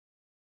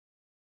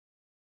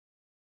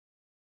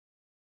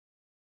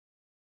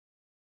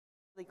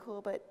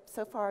cool, but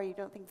so far you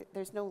don't think that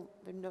there's no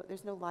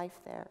life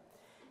there.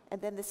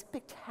 And then this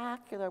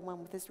spectacular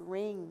one with this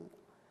rings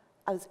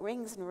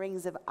and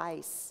rings of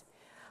ice.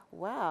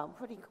 Wow,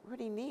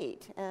 pretty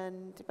neat.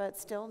 But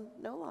still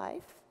no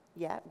life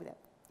yet that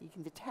you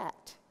can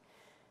detect.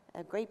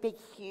 A great big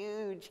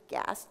huge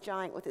gas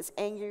giant with this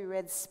angry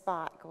red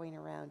spot going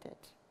around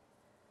it.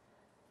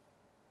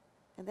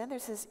 And then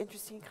there's this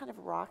interesting kind of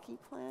rocky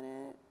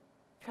planet.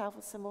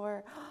 Travel some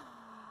more.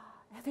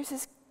 And there's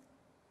this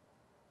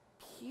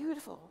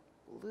beautiful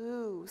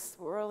blue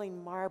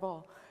swirling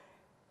marble,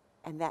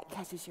 and that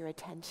catches your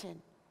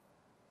attention.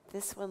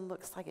 This one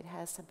looks like it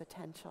has some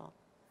potential.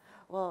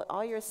 Well,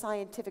 all your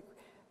scientific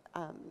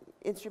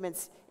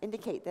instruments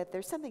indicate that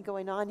there's something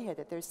going on here,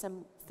 that there's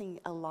something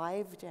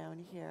alive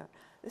down here.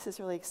 This is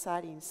really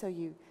exciting. So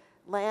you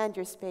land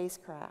your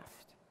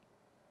spacecraft,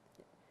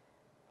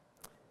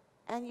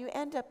 and you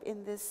end up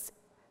in this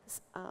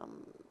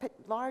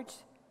large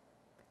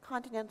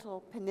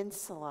continental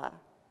peninsula,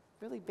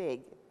 really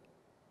big.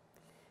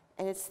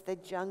 And it's the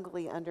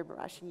jungly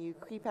underbrush, and you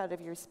creep out of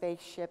your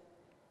spaceship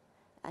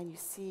and you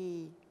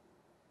see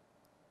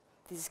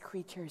these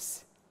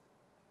creatures.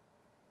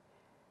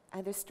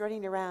 And they're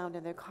strutting around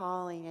and they're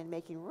calling and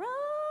making rah,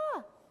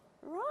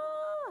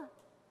 rah,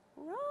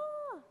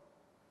 rah.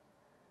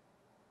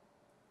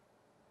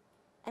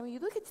 And when you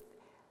look at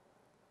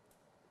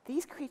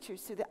these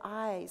creatures through the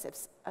eyes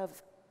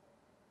of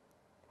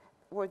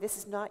where this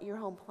is not your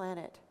home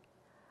planet,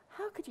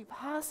 how could you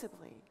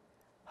possibly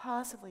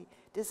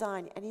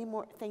design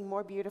anything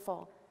more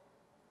beautiful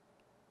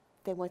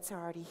than what's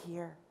already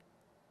here?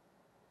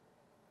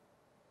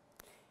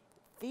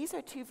 These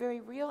are two very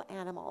real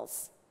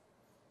animals.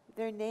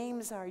 Their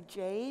names are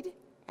Jade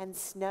and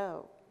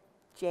Snow.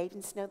 Jade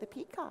and Snow the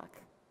peacock.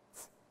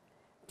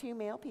 Two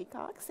male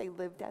peacocks. They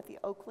lived at the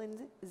Oakland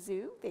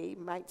Zoo. They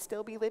might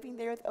still be living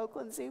there at the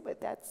Oakland Zoo, but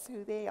that's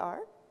who they are.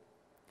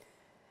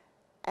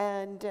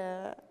 And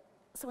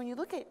so when you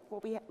look at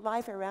what we have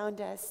life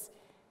around us,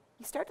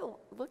 you start to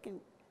look and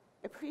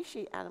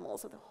appreciate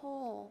animals with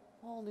whole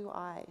new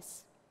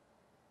eyes.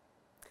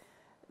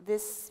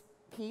 This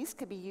piece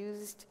could be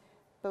used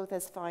both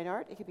as fine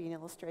art. It could be an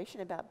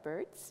illustration about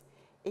birds.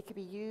 It could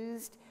be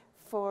used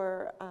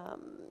for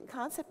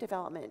concept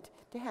development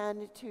to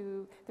hand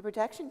to the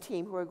production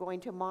team who are going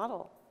to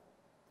model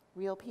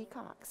real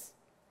peacocks.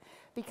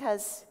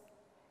 Because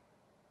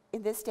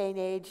in this day and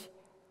age,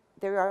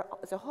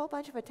 there's a whole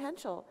bunch of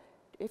potential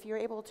if you're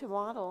able to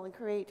model and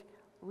create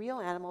real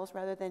animals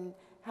rather than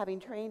having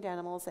trained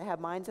animals that have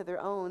minds of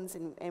their own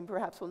and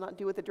perhaps will not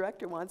do what the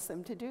director wants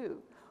them to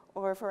do.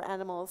 Or for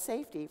animal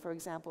safety, for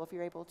example, if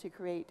you're able to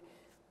create,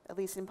 at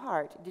least in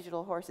part,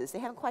 digital horses. They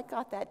haven't quite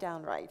got that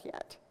down right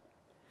yet.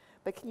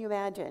 But can you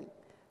imagine?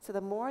 So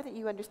the more that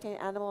you understand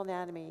animal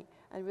anatomy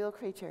and real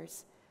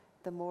creatures,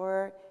 the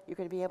more you're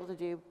going to be able to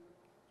do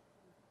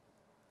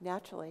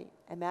naturally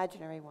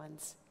imaginary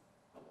ones.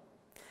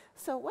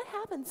 So what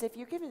happens if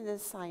you're given an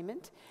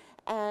assignment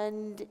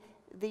and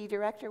the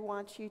director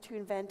wants you to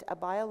invent a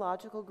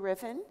biological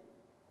griffin,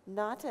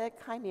 not a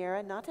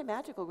chimera, not a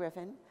magical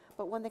griffin,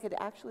 but one that could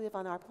actually live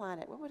on our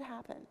planet? What would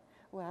happen?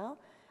 Well,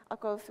 I'll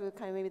go through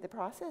kind of maybe the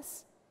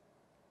process.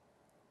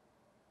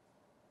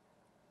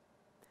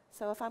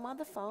 So if I'm on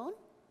the phone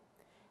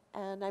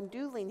and I'm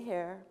doodling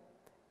here,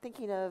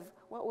 thinking of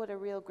what would a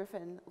real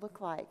griffin look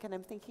like, and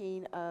I'm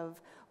thinking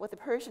of what the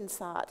Persians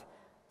thought,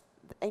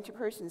 the ancient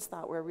Persians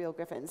thought were real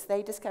griffins.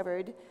 They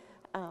discovered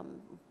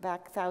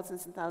back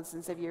thousands and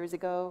thousands of years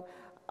ago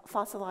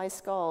fossilized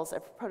skulls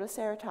of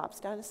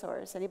protoceratops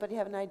dinosaurs. Anybody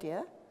have an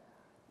idea?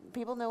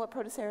 People know what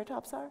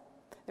protoceratops are?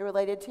 They're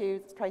related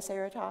to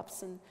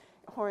triceratops and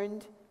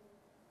horned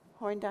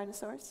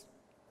dinosaurs.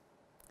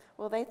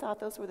 Well, they thought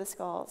those were the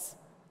skulls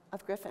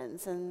of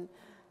griffins and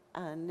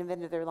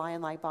invented their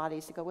lion-like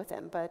bodies to go with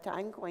them. But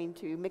I'm going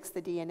to mix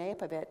the DNA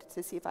up a bit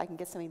to see if I can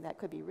get something that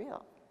could be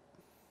real.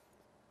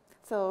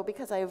 So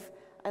because I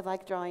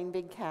like drawing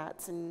big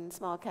cats and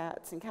small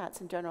cats and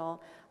cats in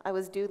general, I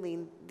was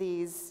doodling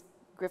these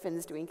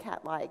griffins doing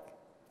cat-like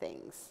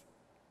things.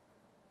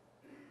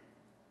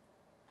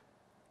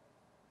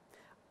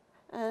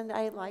 And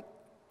I like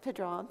to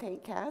draw and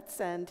paint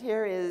cats, and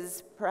here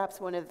is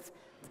perhaps one of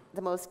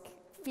the most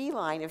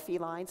feline of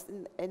felines,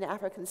 an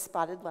African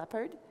spotted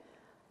leopard.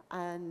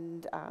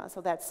 And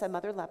so that's a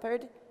mother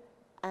leopard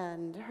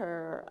and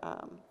her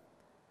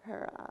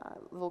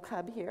little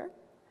cub here.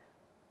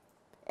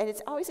 And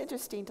it's always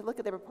interesting to look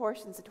at the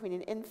proportions between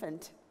an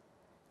infant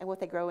and what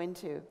they grow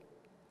into.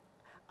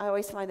 I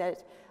always find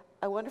that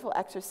a wonderful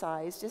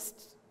exercise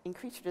just in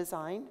creature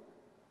design,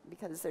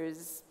 because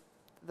there's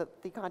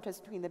the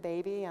contrast between the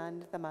baby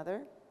and the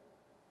mother.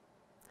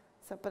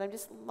 So, but I'm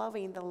just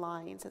loving the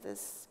lines of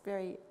this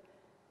very,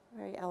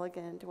 very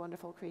elegant,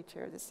 wonderful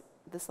creature,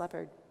 this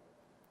leopard.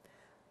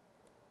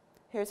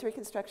 Here's a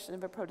reconstruction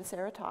of a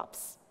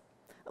protoceratops,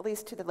 at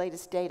least to the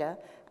latest data,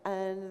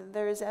 and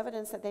there is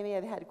evidence that they may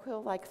have had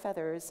quill-like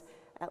feathers,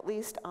 at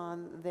least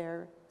on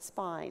their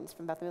spines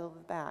from about the middle of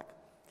the back.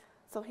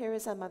 So here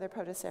is a mother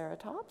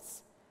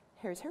protoceratops.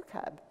 Here's her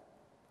cub.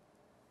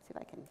 See if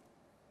I can,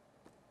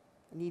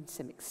 need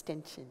some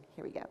extension.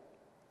 Here we go.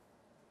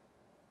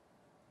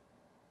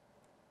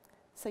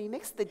 So you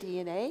mix the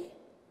DNA,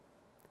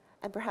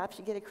 and perhaps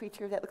you get a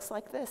creature that looks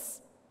like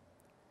this,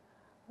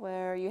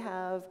 where you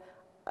have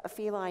a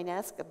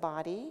feline-esque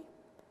body.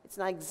 It's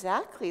not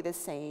exactly the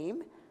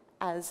same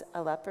as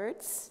a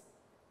leopard's,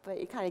 but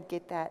you kind of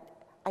get that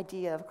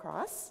idea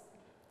across.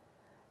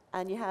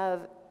 And you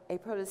have a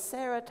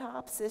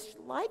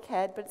Protoceratops-ish-like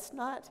head, but it's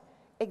not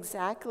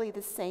exactly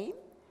the same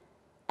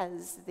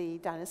as the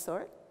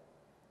dinosaur.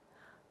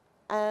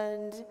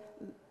 And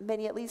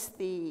many, at least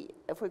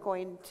if we're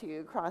going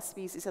to cross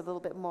species a little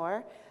bit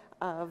more,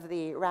 of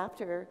the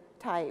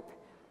raptor-type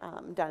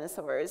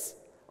dinosaurs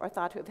are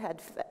thought to have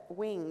had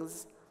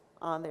wings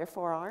on their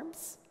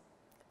forearms.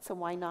 So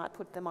why not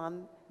put them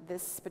on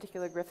this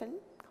particular griffin?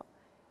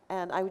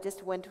 And I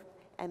just went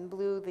and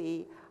blew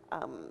the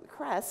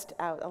crest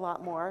out a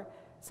lot more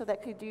so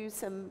that could do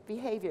some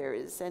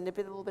behaviors and a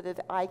little bit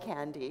of eye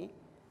candy.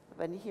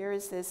 But here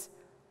is this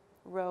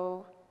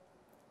row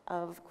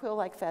of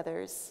quill-like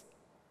feathers.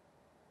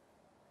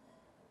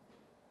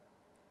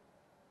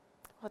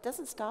 Well, it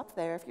doesn't stop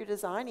there. If you're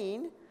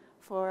designing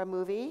for a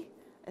movie,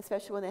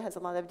 especially when it has a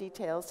lot of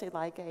details, say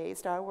like a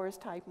Star Wars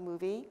type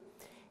movie,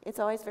 it's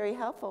always very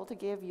helpful to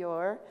give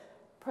your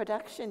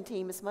production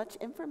team as much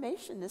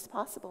information as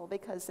possible,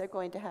 because they're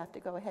going to have to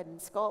go ahead and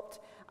sculpt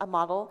a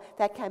model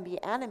that can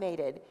be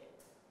animated.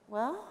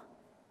 Well,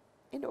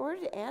 in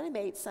order to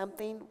animate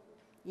something,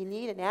 you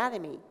need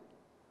anatomy,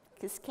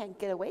 because you can't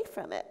get away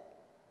from it.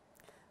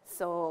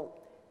 So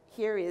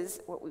here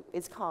is what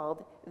is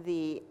called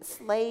the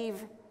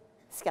slave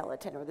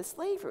skeleton, or the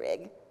slave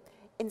rig.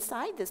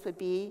 Inside this would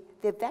be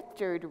the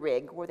vectored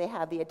rig, where they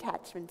have the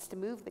attachments to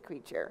move the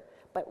creature.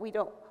 But we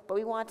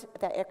want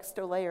that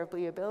extra layer of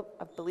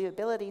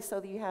believability, so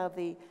that you have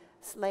the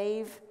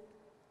slave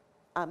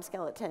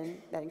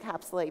skeleton that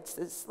encapsulates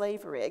the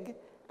slave rig,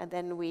 and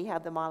then we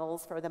have the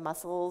models for the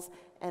muscles,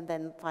 and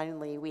then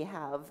finally we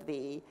have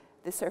the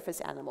surface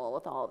animal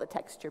with all the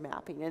texture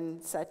mapping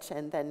and such,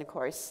 and then of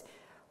course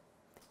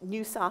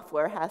new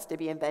software has to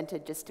be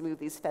invented just to move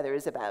these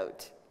feathers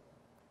about.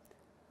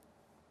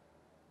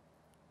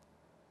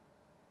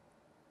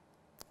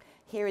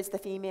 Here is the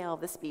female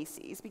of the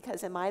species,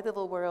 because in my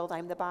little world,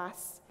 I'm the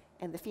boss,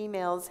 and the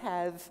females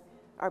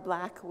are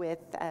black with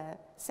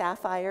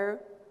sapphire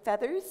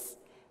feathers,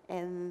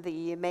 and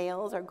the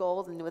males are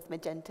golden with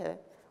magenta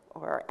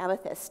or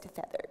amethyst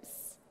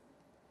feathers.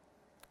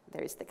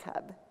 There's the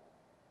cub.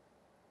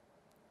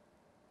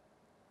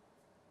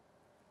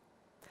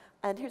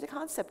 And here's a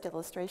concept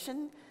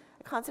illustration,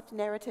 a concept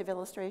narrative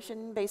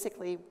illustration.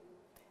 Basically,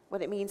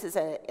 what it means is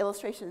an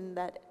illustration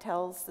that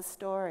tells the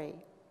story.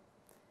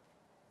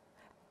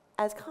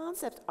 As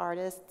concept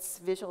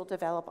artists, visual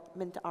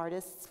development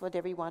artists,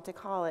 whatever you want to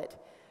call it,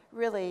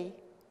 really,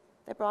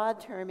 the broad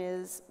term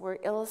is we're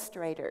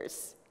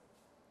illustrators.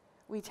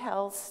 We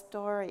tell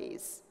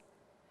stories.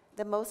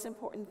 The most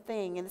important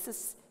thing, and this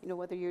is,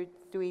 whether you're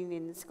doing it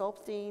in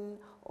sculpting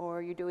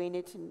or you're doing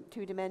it in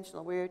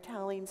two-dimensional, we're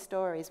telling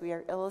stories. We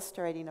are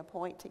illustrating a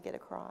point to get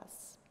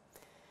across.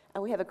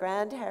 And we have a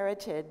grand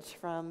heritage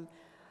from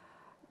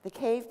the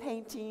cave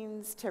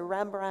paintings to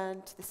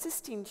Rembrandt, to the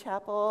Sistine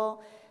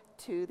Chapel,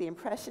 to the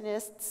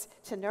Impressionists,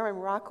 to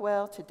Norman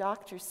Rockwell, to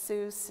Dr.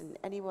 Seuss, and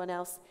anyone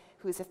else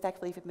who has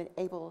effectively been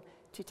able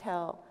to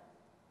tell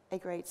a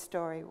great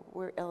story.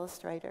 We're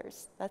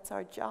illustrators. That's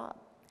our job.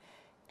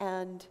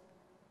 And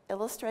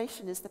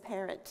illustration is the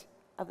parent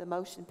of the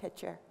motion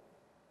picture.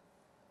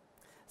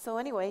 So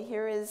anyway,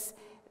 here is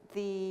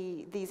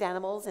these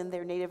animals in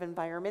their native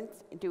environment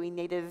doing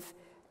native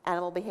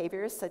animal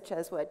behaviors, such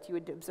as what you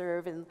would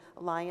observe in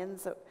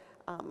lions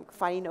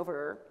fighting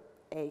over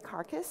a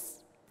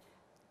carcass.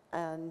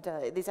 And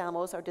these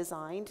animals are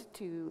designed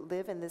to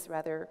live in this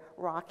rather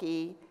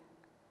rocky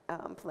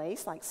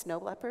place, like snow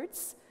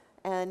leopards.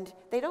 And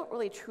they don't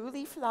really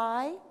truly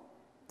fly,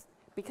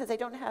 because they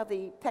don't have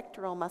the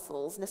pectoral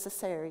muscles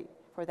necessary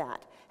for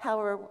that.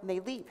 However, when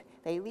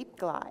they leap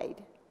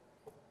glide.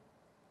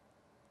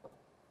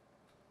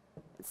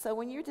 So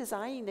when you're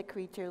designing a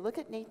creature, look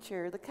at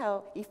nature, look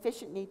how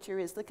efficient nature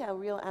is, look how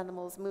real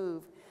animals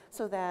move,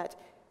 so that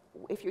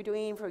if you're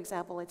doing, for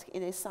example, it's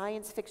in a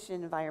science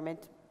fiction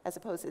environment, as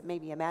opposed to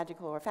maybe a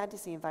magical or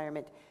fantasy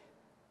environment,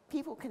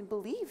 people can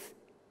believe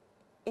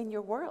in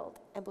your world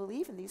and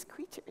believe in these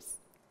creatures.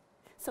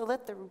 So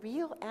let the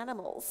real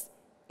animals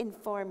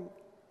inform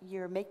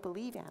your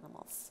make-believe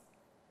animals.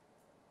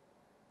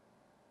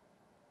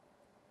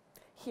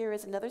 Here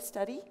is another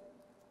study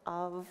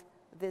of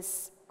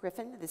this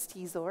griffin, this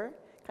Tizor,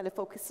 kind of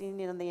focusing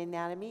in on the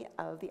anatomy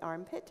of the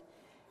armpit.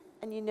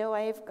 And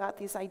I've got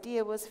this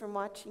idea was from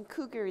watching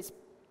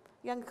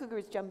young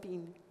cougars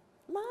jumping,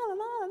 la la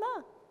la la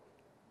la.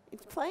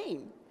 It's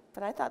plain,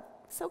 but I thought,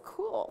 so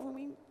cool. I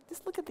mean,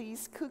 just look at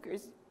these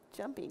cougars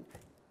jumping.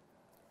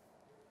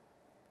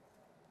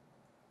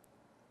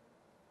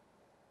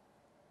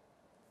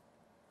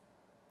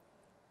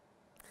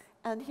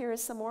 And here are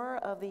some more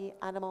of the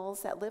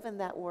animals that live in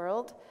that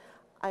world.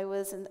 I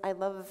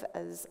love,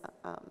 as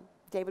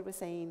David was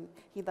saying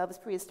he loves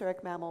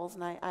prehistoric mammals,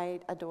 and I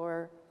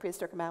adore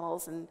prehistoric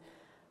mammals, and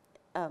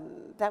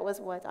that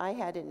was what I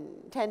had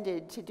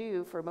intended to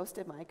do for most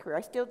of my career.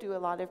 I still do a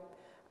lot of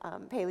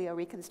paleo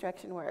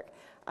reconstruction work,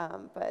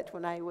 but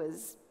when I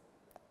was,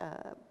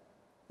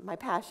 my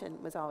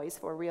passion was always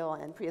for real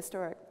and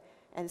prehistoric,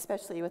 and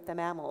especially with the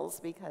mammals,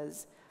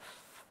 because,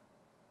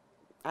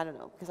 I don't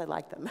know, because I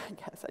like them, I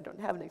guess. I don't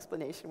have an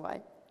explanation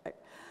why.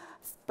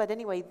 But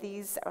anyway,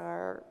 these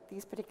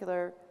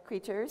particular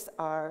creatures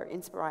are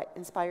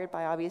inspired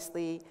by,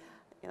 obviously,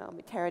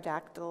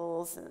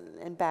 pterodactyls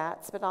and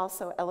bats, but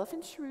also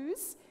elephant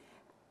shrews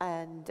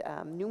and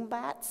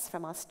noombats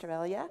from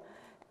Australia,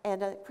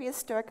 and a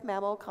prehistoric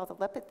mammal called the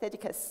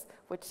Lepidopithecus,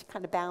 which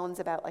kind of bounds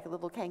about like a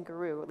little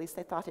kangaroo, at least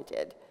I thought it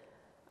did.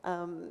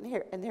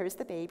 Here's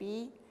the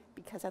baby,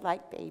 because I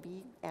like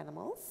baby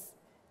animals.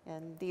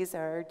 And these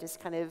are just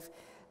kind of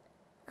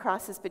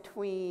crosses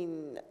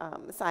between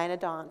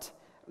cyanodont,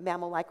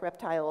 mammal-like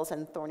reptiles,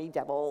 and thorny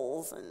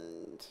devils,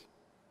 and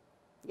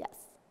yes.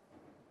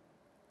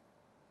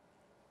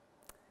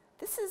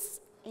 This is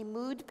a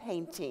mood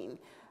painting.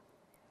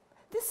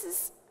 This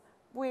is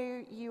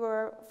where you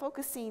are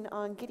focusing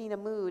on getting a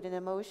mood, an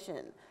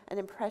emotion, an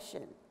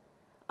impression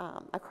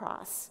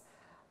across.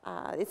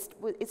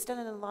 It's done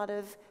in a lot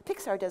of,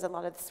 Pixar does a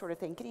lot of this sort of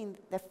thing, getting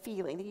the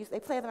feeling. They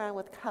play around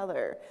with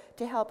color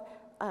to help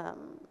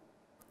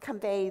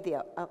convey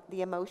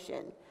the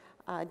emotion.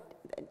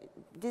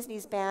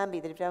 Disney's Bambi,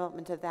 the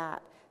development of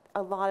that,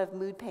 a lot of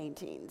mood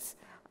paintings.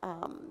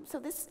 So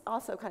this is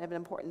also kind of an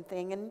important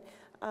thing. And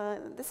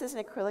this is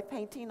an acrylic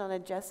painting on a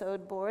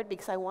gessoed board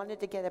because I wanted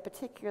to get a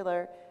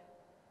particular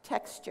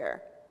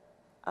texture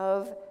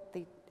of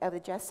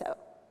the gesso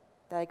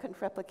that I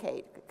couldn't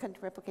replicate. Couldn't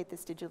replicate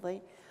this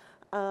digitally.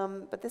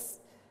 But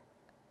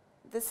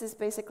this is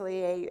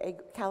basically a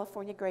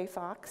California gray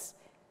fox,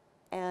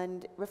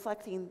 and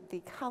reflecting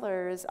the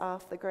colors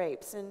off the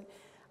grapes. And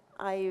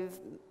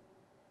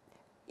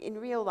in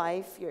real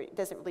life, it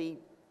doesn't really,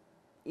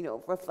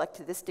 reflect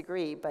to this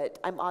degree, but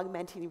I'm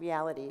augmenting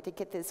reality to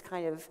get this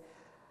kind of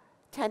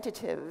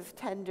tentative,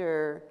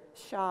 tender,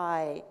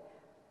 shy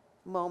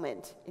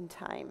moment in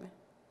time.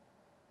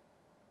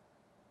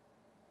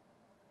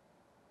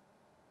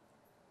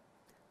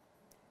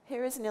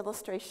 Here is an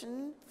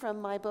illustration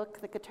from my book,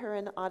 The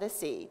Katuran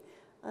Odyssey.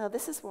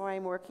 This is where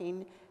I'm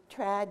working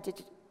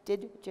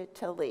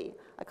digitally,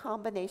 a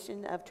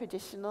combination of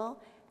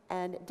traditional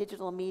and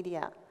digital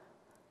media.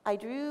 I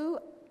drew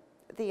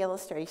the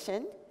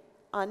illustration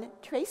on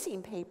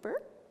tracing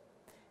paper.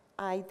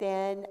 I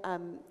then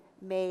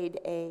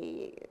made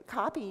a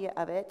copy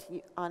of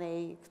it on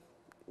a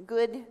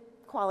good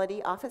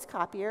quality office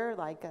copier,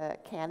 like a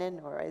Canon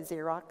or a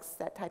Xerox,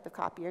 that type of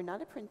copier,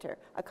 not a printer,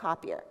 a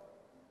copier.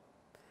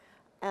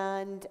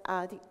 And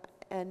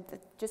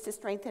just to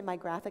strengthen my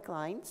graphic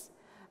lines.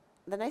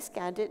 Then I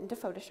scanned it into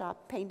Photoshop,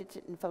 painted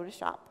it in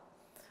Photoshop.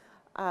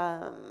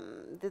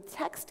 The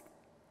text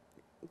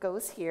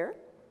goes here.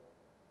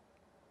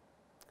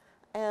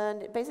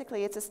 And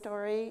basically it's a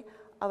story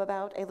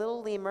about a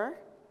little lemur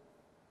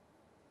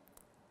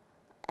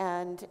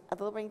and a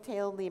little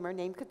ring-tailed lemur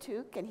named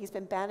Katuk, and he's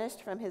been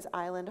banished from his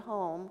island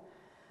home,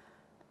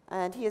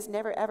 and he has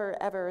never, ever,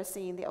 ever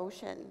seen the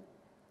ocean.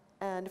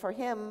 And for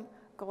him,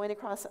 going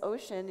across the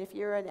ocean, if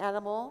you're an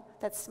animal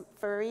that's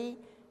furry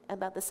and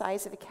about the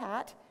size of a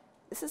cat,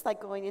 this is like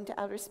going into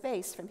outer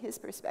space from his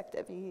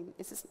perspective.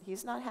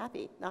 He's not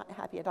happy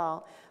at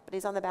all. But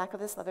he's on the back of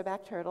this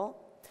leatherback turtle.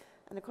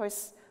 And of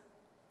course,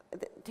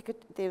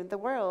 the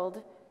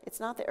world, it's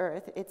not the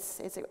Earth,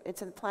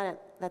 it's a planet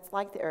that's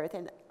like the Earth.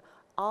 And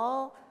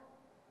all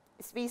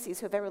species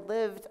who have ever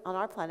lived on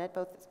our planet,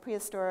 both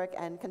prehistoric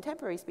and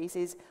contemporary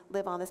species,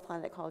 live on this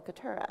planet called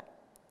Katura.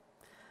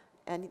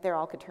 And they're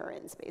all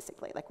Katurans,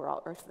 basically, like we're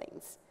all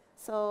Earthlings.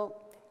 So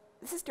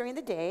this is during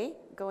the day,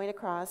 going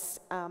across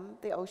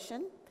the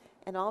ocean,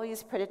 and all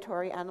these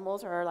predatory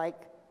animals are like,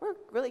 we're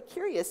really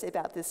curious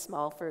about this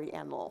small furry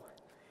animal.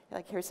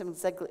 Like here's some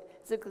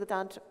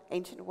zygolodont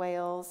ancient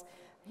whales,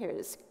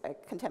 here's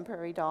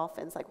contemporary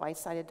dolphins, like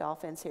white-sided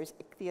dolphins, here's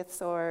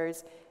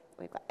ichthyosaurs,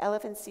 we've got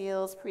elephant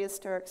seals,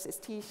 prehistoric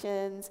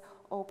cetaceans,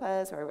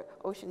 oppas, or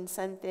ocean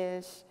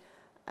sunfish.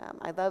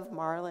 I love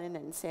marlin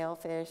and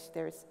sailfish.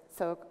 They're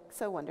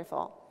so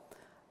wonderful.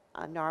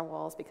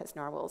 Narwhals, because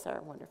narwhals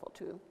are wonderful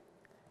too.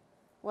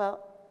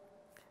 Well,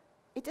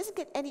 it doesn't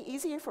get any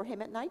easier for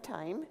him at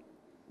nighttime,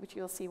 which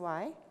you'll see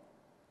why.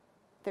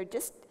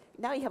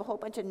 Now you have a whole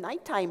bunch of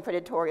nighttime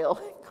predatorial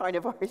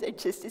carnivores that are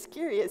just as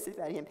curious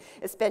about him,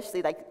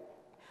 especially like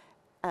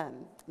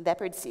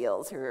leopard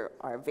seals, who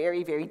are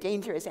very, very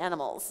dangerous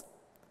animals.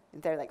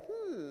 And they're like,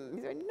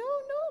 he's like, no,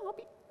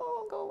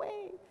 I'll go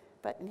away.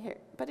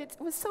 But it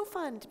was so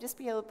fun to just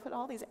be able to put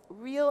all these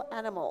real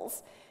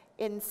animals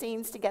in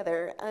scenes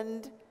together.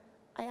 And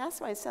I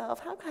asked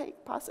myself, how could I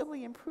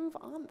possibly improve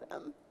on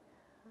them?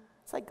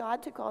 It's like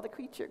God took all the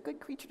good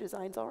creature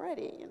designs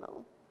already,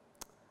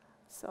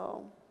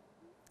 So,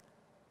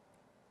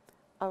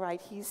 all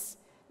right, he's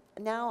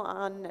now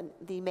on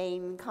the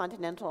main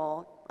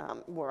continental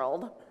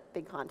world,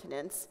 big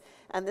continents.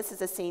 And this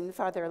is a scene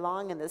farther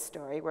along in this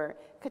story where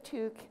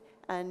Katuk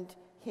and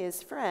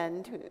his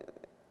friend,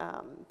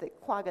 the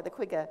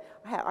Quagga,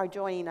 are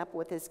joining up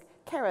with this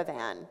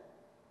caravan.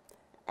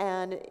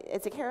 And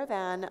it's a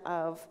caravan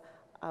of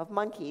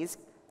monkeys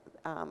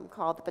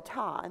called the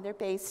Pata, and they're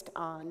based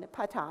on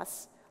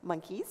Patas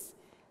monkeys.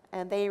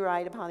 And they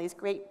ride upon these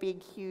great,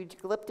 big, huge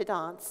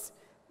glyptodonts,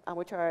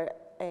 which are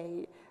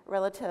a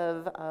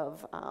relative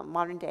of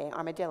modern-day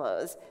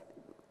armadillos.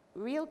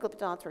 Real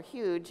glyptodonts are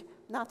huge,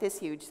 not this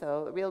huge,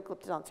 so real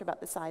glyptodonts are about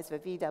the size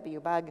of a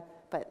VW bug,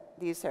 but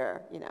these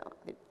are, you know,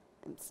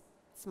 it's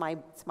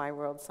my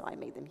world, so I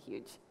made them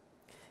huge.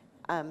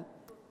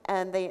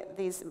 And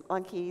these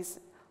monkeys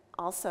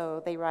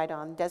also, they ride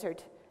on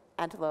desert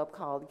antelope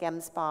called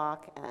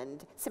gemsbok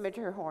and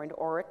scimitar horned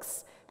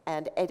oryx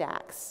and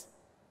edax.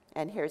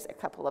 And here's a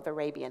couple of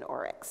Arabian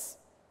oryx.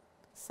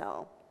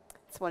 So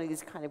it's one of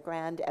these kind of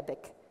grand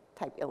epic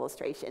type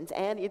illustrations.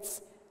 And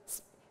it's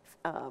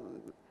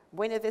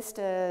Buena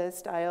Vista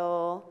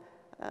style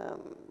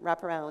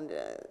wraparound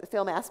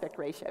film aspect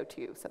ratio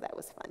too. So that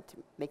was fun to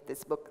make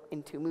this book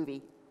into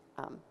movie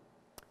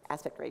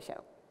aspect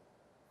ratio.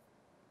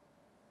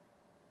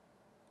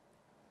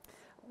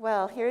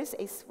 Well, here's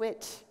a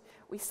switch.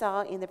 We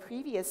saw in the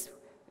previous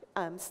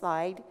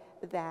slide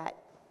that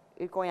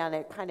you're going on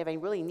a kind of a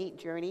really neat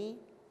journey,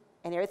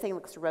 and everything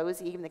looks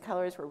rosy, even the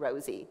colors were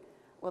rosy.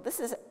 Well, this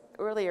is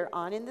earlier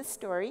on in the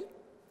story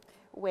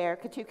where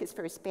Katuk is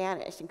first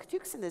banished, and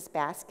Katuk's in this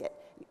basket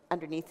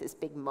underneath this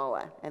big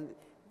moa, and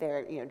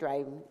they're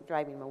driving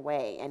him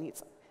away, and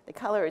the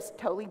color is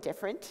totally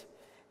different,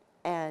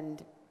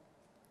 and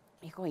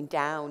you're going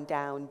down,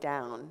 down,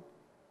 down.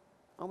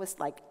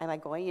 Almost like, am I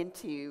going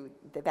into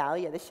the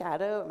Valley of the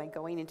Shadow? Am I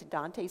going into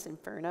Dante's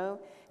Inferno?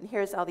 And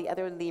here's all the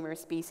other lemur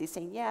species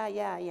saying, yeah,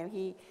 you know,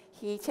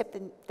 he tipped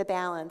the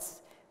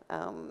balance.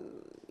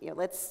 You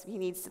know, he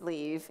needs to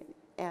leave.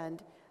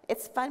 And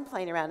it's fun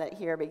playing around it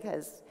here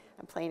because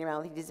I'm playing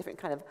around with these different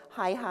kind of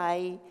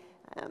high.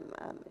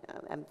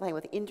 I'm playing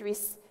with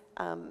Indris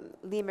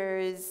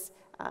lemurs.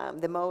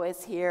 The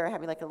moas here are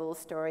having like a little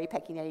story,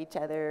 pecking at each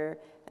other.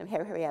 And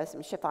here we have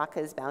some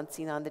shafakas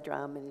bouncing on the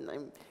drum,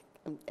 and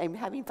I'm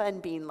having fun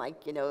being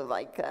like, you know,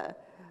 like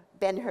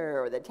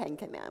Ben-Hur or the Ten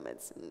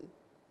Commandments. And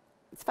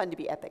it's fun to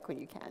be epic when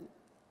you can.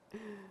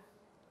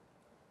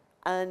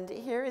 And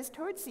here is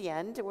towards the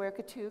end where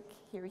Katuk,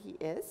 here he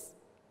is.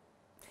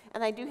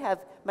 And I do have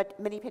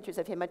many pictures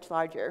of him much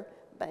larger,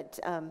 but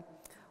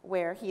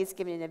where he is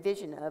given a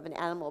vision of an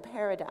animal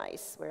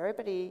paradise where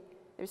everybody,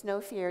 there's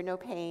no fear, no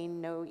pain,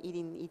 no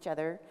eating each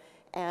other.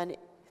 And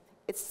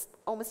it's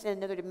almost in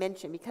another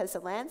dimension because the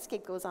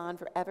landscape goes on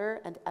forever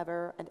and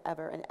ever and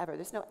ever and ever.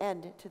 There's no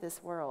end to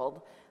this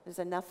world. There's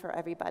enough for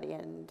everybody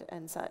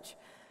and such.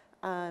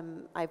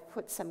 I've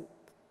put some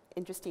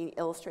interesting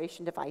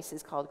illustration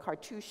devices called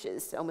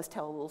cartouches to almost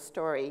tell a little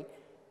story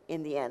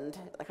in the end.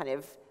 Kind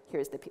of,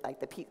 here's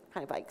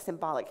kind of like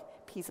symbolic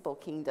peaceable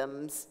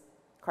kingdoms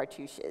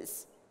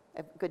cartouches.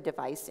 A good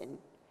device in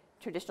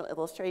traditional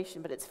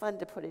illustration, but it's fun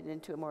to put it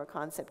into a more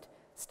concept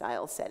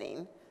style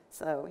setting.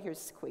 So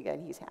here's Quigga,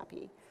 and he's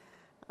happy.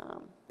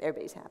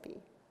 Everybody's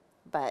happy.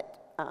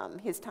 But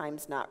his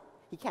time's not,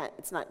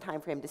 it's not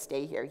time for him to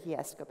stay here. He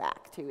has to go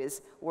back to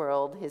his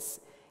world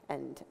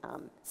and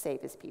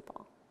save his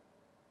people.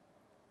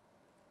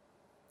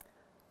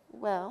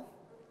 Well,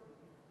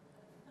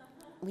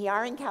 we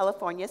are in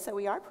California, so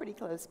we are pretty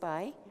close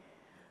by.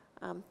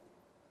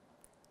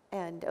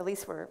 And at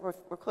least we're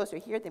closer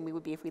here than we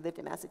would be if we lived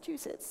in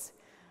Massachusetts.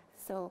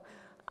 So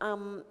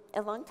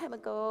a long time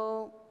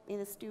ago, in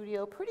a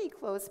studio pretty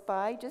close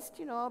by, just,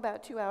 you know,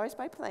 about 2 hours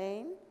by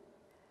plane.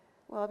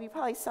 Well, you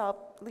probably saw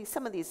at least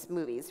some of these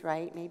movies,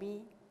 right?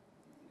 Maybe?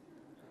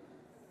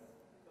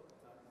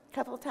 A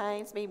couple of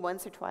times, maybe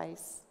once or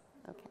twice.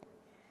 Okay.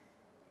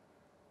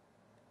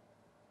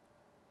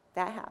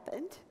 That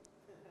happened.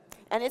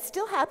 And it's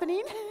still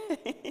happening.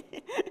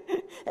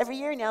 Every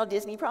year now,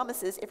 Disney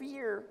promises, every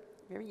year.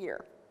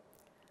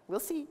 We'll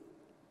see.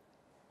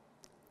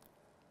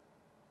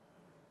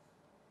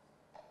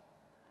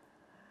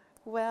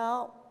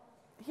 Well,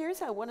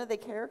 here's how one of the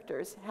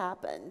characters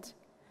happened.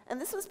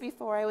 And this was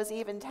before I was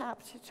even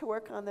tapped to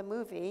work on the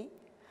movie.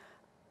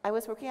 I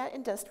was working at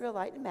Industrial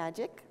Light and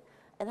Magic,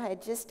 and I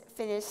had just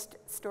finished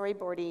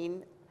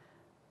storyboarding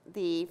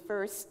the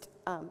first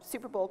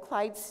Super Bowl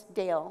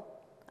Clydesdale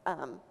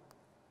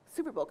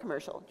Super Bowl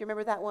commercial. Do you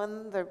remember that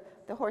one?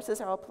 The horses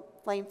are all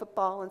playing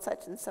football and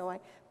such, and so I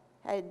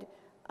had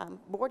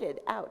boarded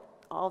out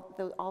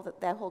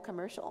that whole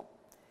commercial.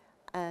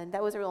 And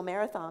that was a real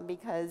marathon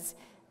because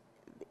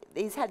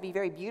these had to be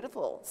very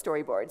beautiful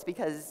storyboards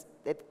because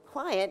the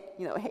client,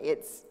 you know, hey,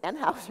 it's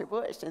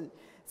Anheuser-Busch, and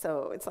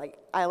so it's like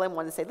ILM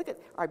wanted to say, look at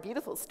our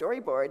beautiful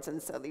storyboards,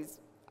 and so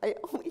I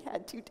only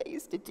had 2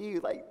 days to do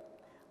like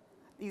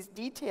these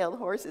detailed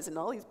horses and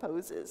all these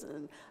poses,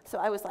 and so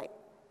I was like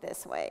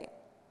this way,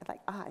 like,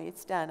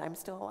 it's done, I'm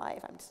still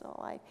alive.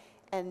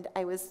 And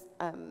I was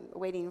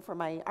waiting for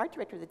my art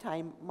director at the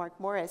time, Mark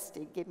Morris,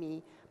 to give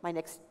me my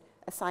next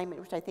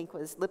assignment, which I think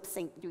was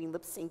doing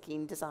lip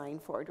syncing design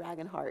for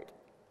Dragonheart.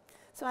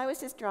 So I was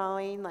just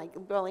drawing, like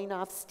blowing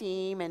off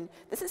steam, and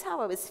this is how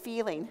I was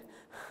feeling.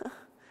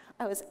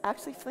 I was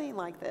actually feeling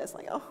like this,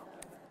 like, oh,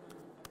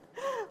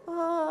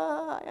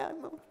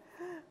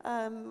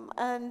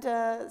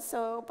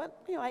 but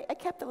you know, I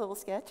kept the little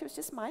sketch. It was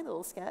just my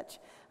little sketch.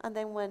 And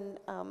then when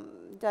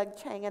Doug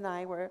Chang and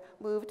I were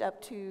moved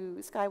up to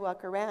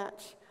Skywalker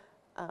Ranch,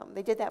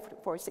 they did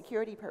that for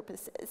security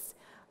purposes.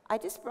 I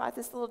just brought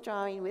this little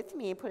drawing with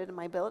me and put it on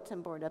my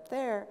bulletin board up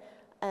there.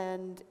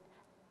 And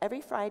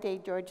every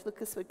Friday, George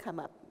Lucas would come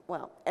up.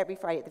 Well, every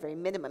Friday at the very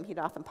minimum, he'd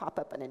often pop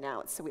up and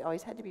announce. So we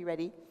always had to be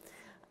ready.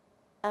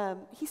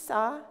 He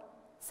saw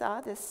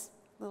this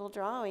little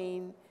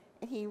drawing,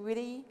 and he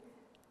really,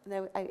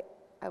 and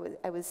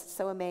I was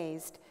so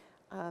amazed.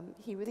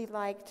 He really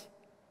liked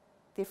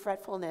the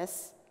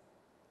fretfulness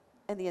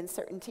and the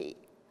uncertainty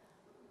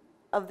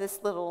of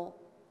this little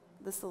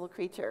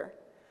creature,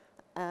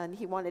 and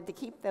he wanted to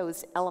keep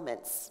those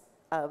elements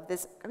of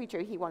this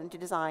creature. He wanted to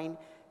design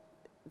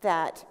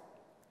that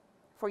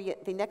for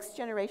the next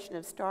generation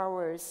of Star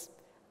Wars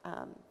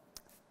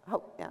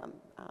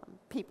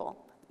people,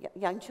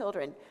 young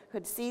children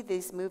who'd see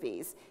these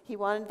movies. He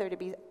wanted there to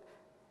be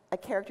a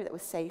character that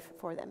was safe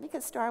for them,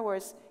 because Star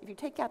Wars, if you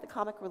take out the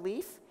comic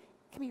relief,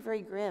 it can be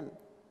very grim.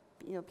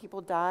 You know,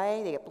 people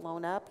die, they get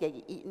blown up, they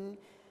get eaten,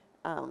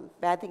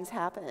 bad things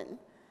happen.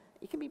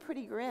 It can be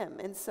pretty grim.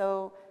 And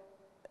so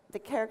the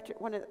character,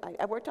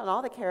 I worked on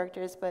all the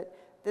characters, but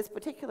this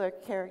particular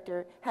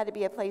character had to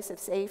be a place of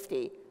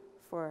safety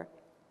for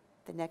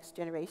the next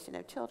generation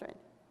of children.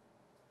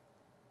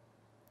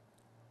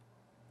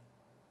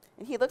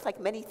 And he looked like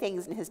many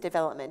things in his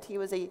development. He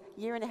was a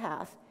year and a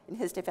half in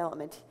his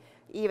development.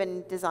 He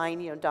even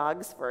designed, you know,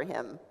 dogs for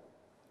him.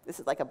 This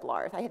is like a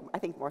blarth. I had, I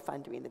think, more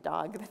fun doing the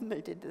dog than I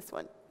did this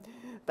one.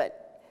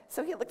 But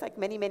so he looked like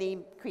many, many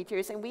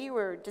creatures, and we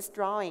were just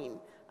drawing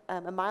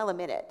a mile a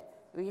minute.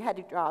 We had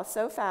to draw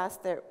so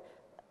fast that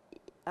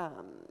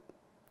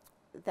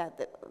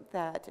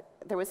that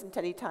there wasn't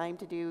any time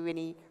to do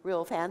any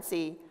real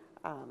fancy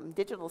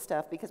digital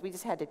stuff, because we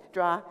just had to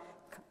draw,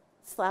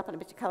 slap on a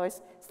bunch of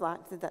colors,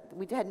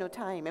 we had no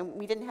time, and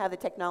we didn't have the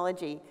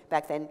technology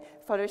back then.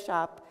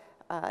 Photoshop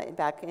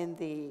back in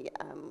the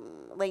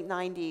late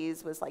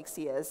 90s was like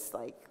CS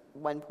like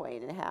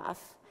 1.5,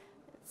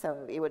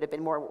 so it would have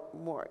been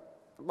more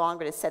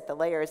longer to set the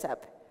layers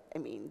up, I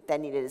mean,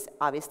 than it is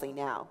obviously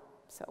now.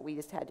 So we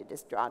just had to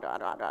just draw.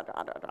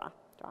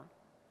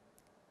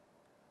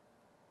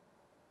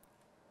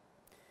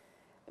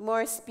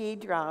 More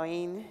speed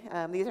drawing.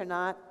 These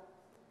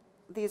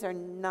are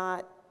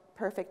not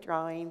perfect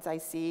drawings. I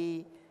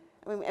see,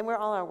 I mean, and we're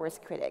all our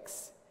worst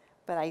critics,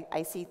 but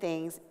I see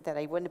things that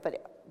I wouldn't,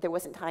 but there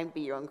wasn't time to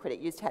be your own critic.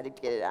 You just had to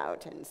get it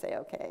out and say,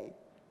 okay.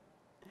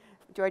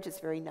 George is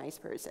a very nice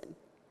person.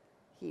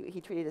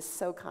 He treated us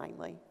so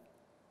kindly.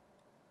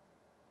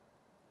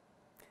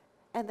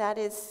 And that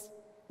is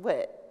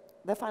what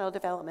the final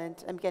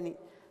development, I'm getting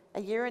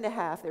a year and a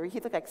half there. He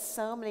looked like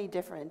so many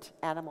different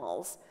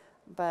animals,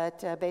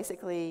 but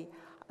basically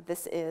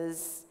this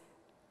is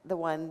the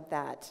one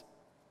that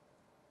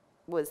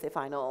was the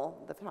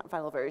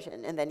final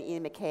version. And then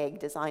Ian McCaig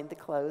designed the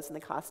clothes and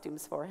the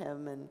costumes for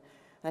him, and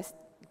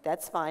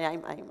that's fine.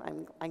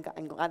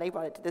 I'm glad I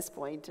brought it to this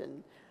point,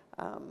 and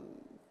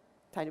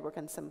trying to work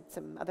on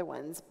some other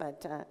ones.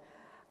 But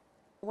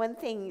one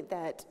thing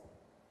that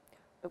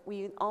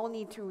we all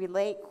need to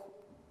relate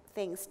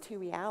things to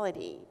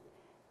reality,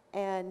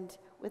 and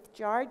with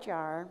Jar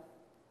Jar,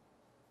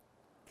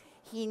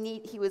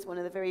 he was one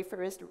of the very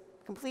first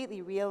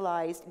completely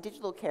realized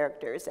digital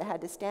characters that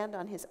had to stand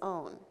on his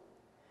own.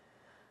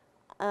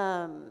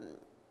 And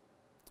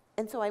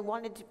so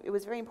it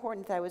was very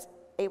important that I was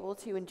able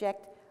to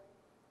inject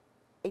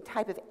a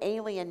type of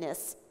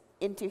alienness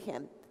into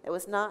him.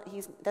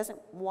 He doesn't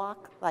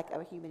walk like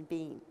a human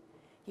being.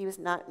 He was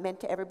not meant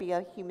to ever be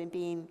a human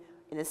being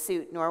in a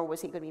suit, nor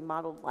was he going to be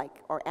modeled like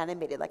or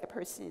animated like a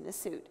person in a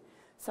suit.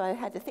 So I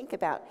had to think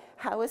about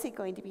how is he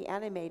going to be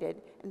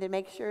animated, and to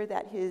make sure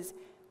that his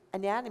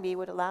anatomy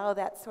would allow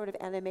that sort of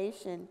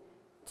animation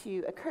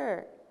to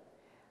occur.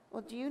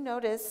 Well, do you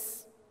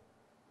notice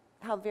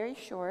how very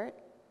short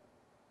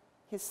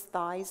his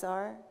thighs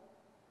are,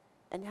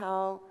 and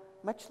how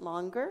much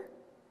longer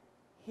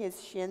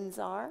his shins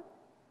are?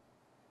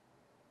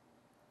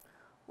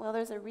 Well,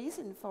 there's a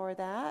reason for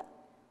that.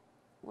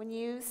 When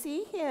you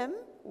see him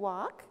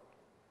walk,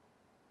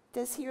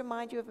 does he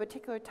remind you of a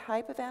particular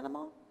type of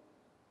animal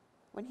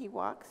when he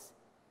walks?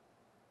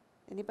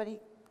 Anybody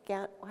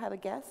have a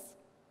guess?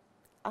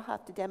 I'll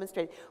have to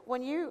demonstrate.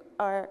 When you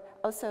are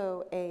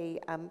also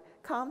a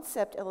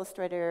concept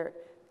illustrator,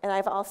 and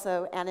I've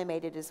also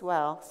animated as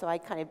well, so I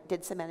kind of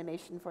did some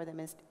animation for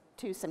them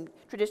some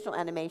traditional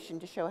animation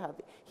to show how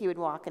he would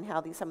walk and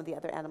how some of the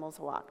other animals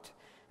walked.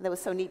 And that was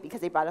so neat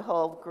because they brought a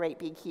whole great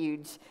big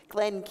huge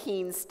Glenn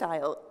Keane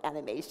style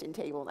animation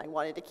table, and I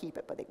wanted to keep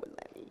it, but they wouldn't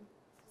let me.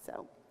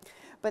 So,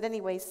 but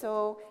anyway,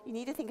 so you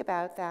need to think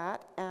about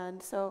that.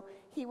 And so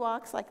he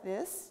walks like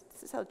this.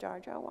 This is how Jar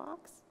Jar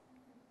walks.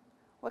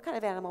 What kind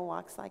of animal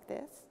walks like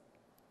this?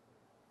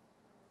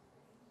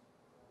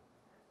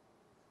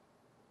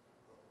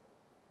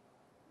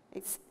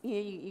 It's,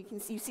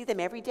 you see them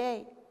every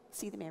day.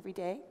 See them every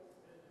day.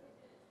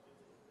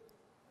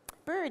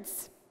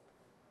 Birds.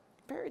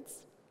 Birds.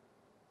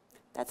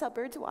 That's how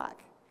birds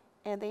walk.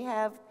 And they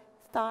have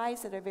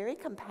thighs that are very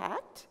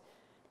compact.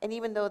 And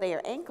even though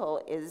their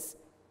ankle is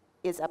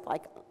up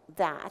like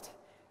that,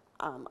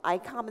 I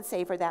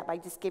compensate for that by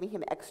just giving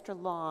him extra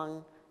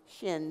long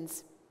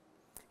shins.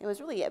 It was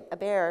really a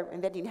bear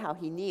inventing how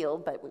he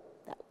kneeled, but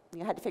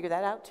you had to figure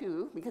that out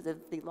too because of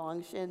the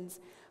long shins.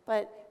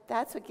 But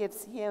that's what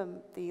gives him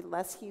the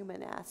less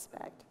human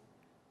aspect.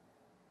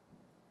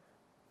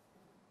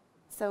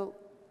 So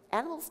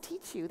animals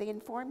teach you, they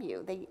inform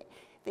you,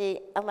 they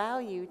allow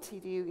you to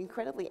do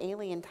incredibly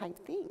alien type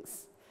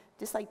things.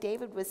 Just like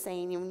David was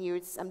saying, when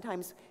you're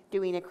sometimes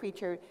doing a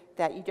creature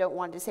that you don't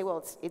want to say,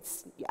 well,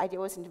 I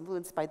wasn't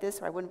influenced by this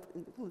or I wasn't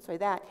influenced by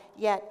that,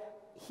 yet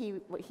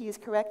he is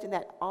correct in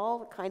that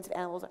all kinds of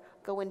animals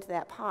go into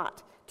that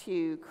pot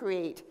to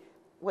create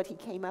what he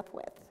came up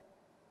with.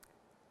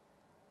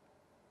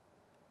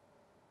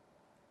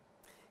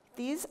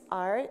 These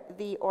are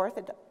the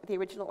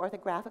original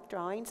orthographic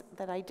drawings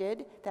that I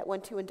did that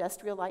went to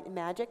Industrial Light and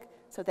Magic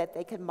so that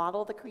they could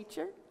model the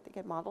creature, they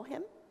could model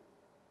him.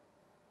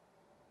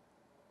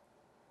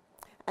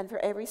 And for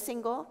every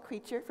single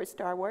creature for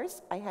Star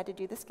Wars, I had to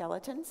do the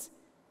skeletons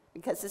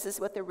because this is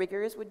what the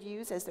riggers would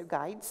use as their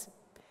guides.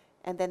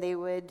 And then they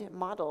would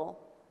model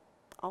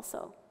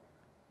also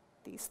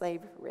these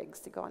slave rigs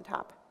to go on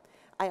top.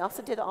 I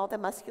also did all the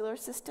muscular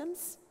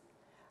systems.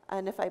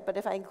 And if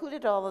I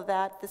included all of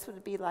that, this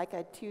would be like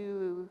a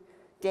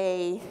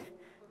 2-day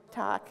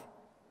talk.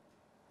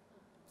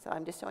 So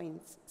I'm just showing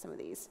some of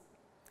these.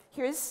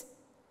 Here's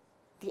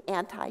the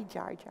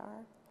anti-Jar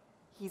Jar.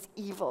 He's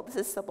evil. This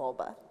is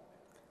Sebulba.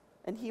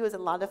 And he was a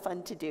lot of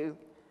fun to do.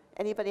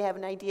 Anybody have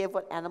an idea of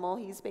what animal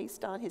he's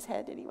based on, his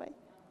head anyway?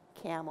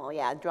 Camel,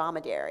 yeah,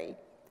 dromedary.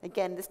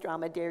 Again, this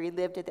dromedary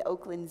lived at the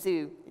Oakland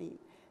Zoo.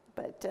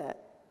 But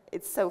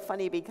it's so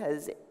funny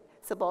because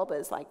Sebulba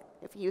is like,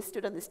 if you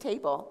stood on this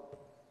table,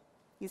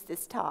 he's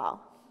this tall.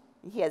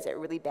 And he has a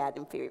really bad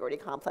inferiority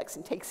complex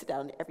and takes it out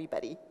on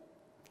everybody.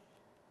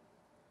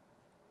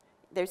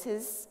 There's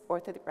his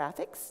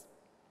orthographics.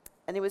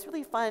 And it was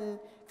really fun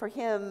for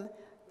him,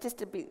 just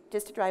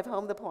to drive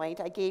home the point,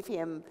 I gave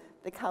him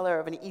the color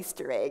of an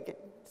Easter egg.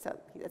 So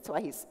that's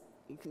why he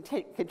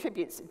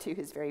contributes to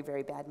his very,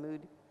 very bad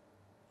mood.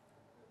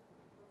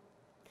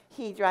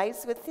 He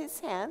drives with his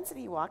hands and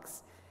he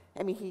walks.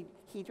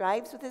 He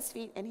drives with his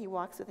feet and he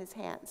walks with his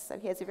hands. So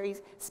he has a very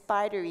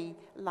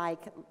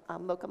spidery-like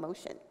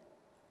locomotion.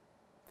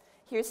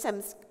 Here's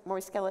some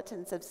more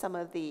skeletons of some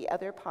of the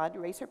other pod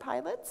racer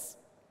pilots.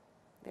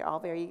 They're all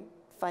very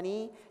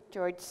funny.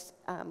 George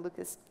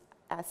Lucas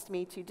asked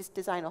me to just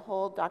design a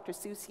whole Dr.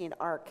 Seussian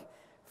arc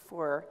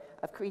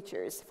of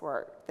creatures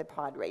for the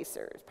pod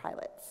racers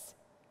pilots.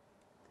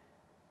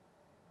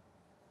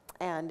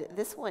 And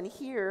this one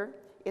here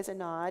is a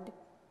nod.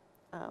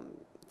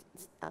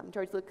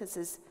 George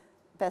Lucas's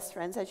best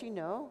friends, as you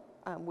know,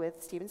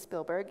 with Steven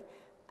Spielberg.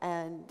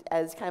 And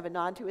as kind of a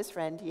nod to his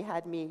friend, he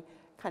had me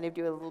kind of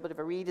do a little bit of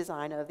a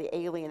redesign of the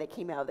alien that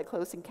came out of the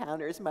Close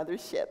Encounters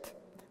mothership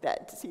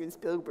that Steven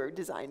Spielberg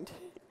designed.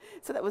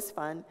 So that was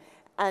fun.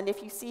 And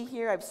if you see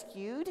here, I've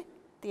skewed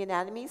the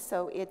anatomy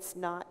so it's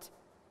not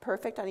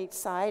perfect on each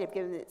side. I've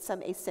given it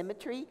some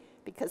asymmetry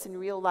because in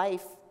real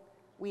life,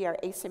 we are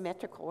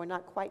asymmetrical. We're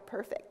not quite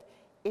perfect.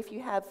 If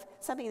you have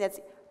something that's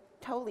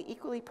totally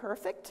equally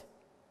perfect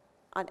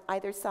on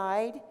either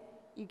side,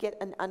 you get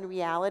an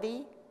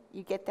unreality.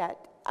 You get that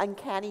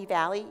uncanny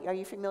valley. Are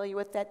you familiar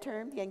with that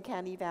term, the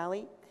uncanny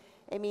valley?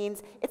 It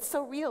means it's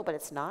so real, but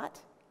it's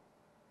not.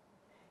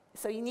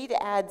 So you need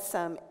to add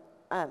some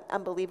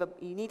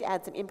you need to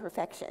add some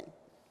imperfection.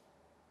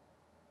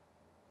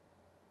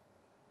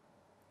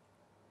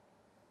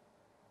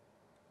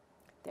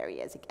 There he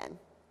is again.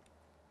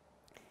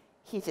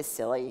 He's just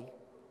silly.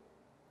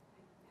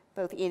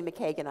 Both Ian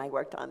McCaig and I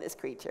worked on this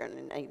creature,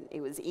 and it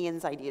was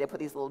Ian's idea to put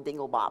these little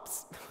dingle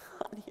bops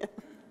on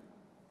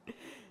him.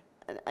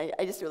 And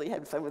I just really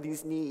had fun with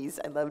these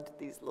knees. I loved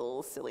these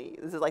little silly,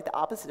 this is like the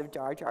opposite of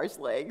Jar Jar's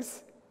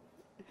legs.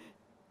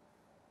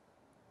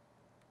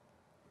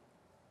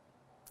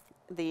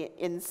 The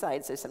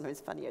insides are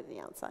sometimes funnier than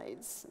the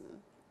outsides.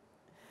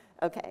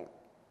 Okay,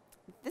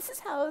 this is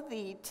how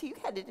the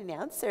two-headed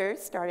announcer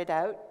started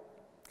out.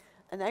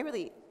 And I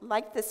really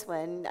liked this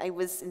one. I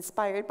was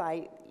inspired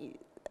by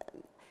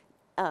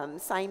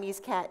Siamese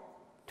cat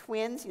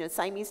twins,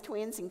 Siamese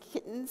twins and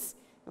kittens,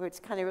 where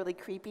it's kind of really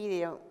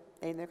creepy.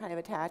 They're kind of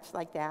attached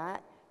like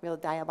that, real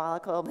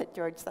diabolical, but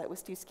George thought it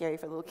was too scary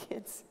for little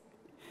kids.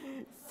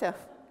 So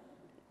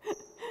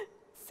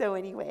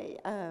anyway,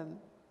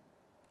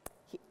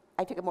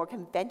 I took a more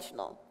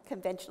conventional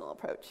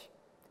approach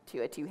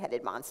to a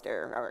two-headed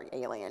monster or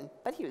alien,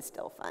 but he was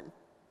still fun.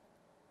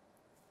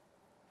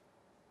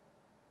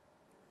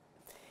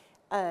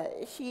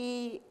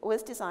 She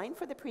was designed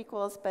for the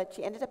prequels, but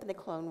she ended up in the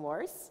Clone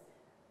Wars.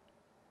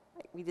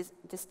 We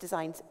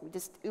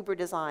just uber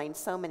designed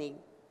so many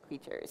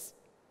creatures.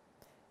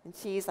 And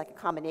she's like a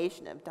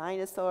combination of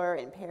dinosaur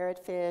and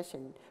parrotfish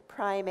and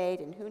primate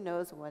and who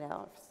knows what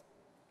else.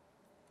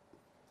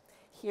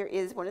 Here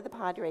is one of the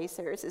pod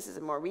racers. This is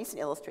a more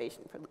recent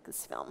illustration for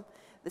Lucasfilm.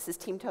 This is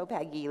Team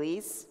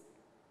Pagiles.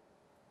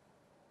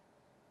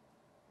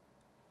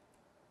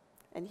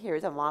 And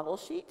here's a model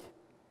sheet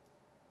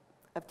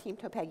of Team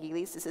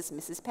Pagiles. This is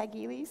Mrs.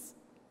 Pagiles.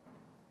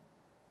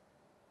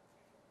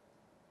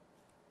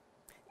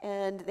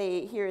 And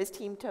here is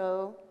Team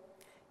Toe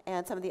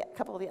and a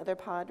couple of the other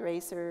pod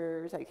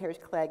racers. Like here's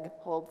Clegg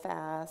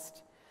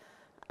Holdfast.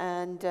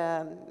 And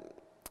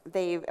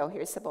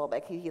here's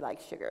Sebulba. He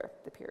likes sugar,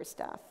 the pure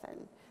stuff.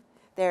 And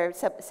they're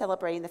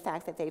celebrating the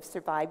fact that they've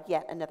survived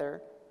yet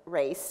another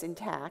race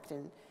intact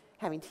and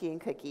having tea and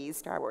cookies,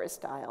 Star Wars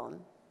style.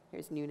 And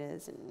here's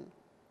Nunes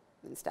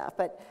and stuff.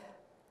 But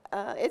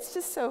it's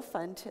just so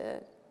fun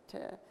to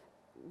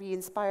be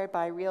inspired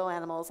by real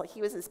animals. Like he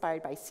was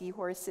inspired by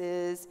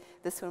seahorses.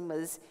 This one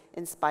was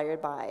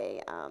inspired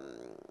by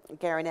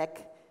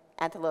Garanek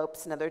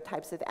antelopes and other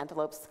types of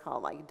antelopes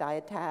called like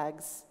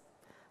diatags.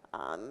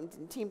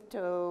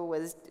 Timto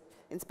was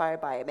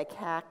inspired by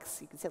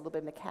macaques. You can see a little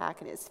bit of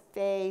macaque in his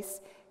face.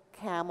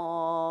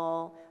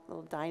 Camel,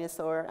 little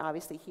dinosaur,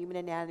 obviously human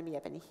anatomy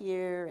up in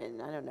here,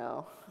 and I don't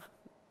know.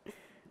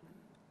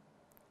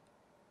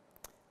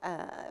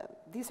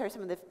 These are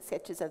some of the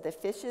sketches of the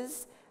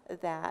fishes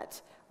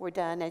that were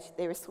done as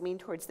they were swimming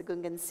towards the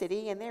Gungan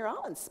city, and they're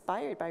all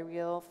inspired by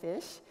real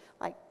fish.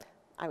 Like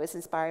I was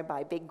inspired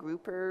by big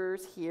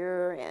groupers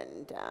here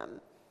and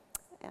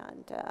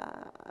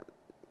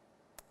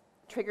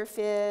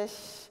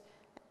triggerfish,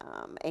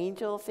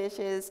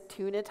 angelfishes,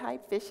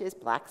 tuna-type fishes,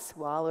 black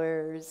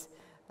swallowers,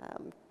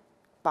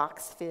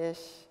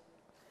 boxfish.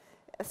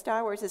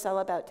 Star Wars is all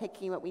about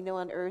taking what we know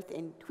on Earth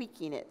and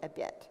tweaking it a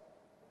bit,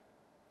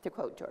 to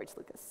quote George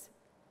Lucas.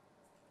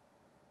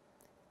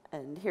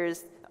 And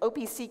here's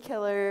OPC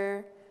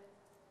killer.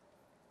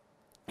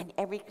 And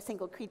every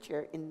single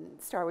creature in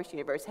the Star Wars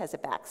universe has a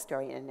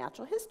backstory and a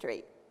natural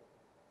history.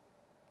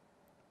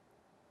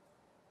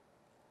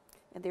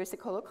 And there's the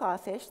Kolo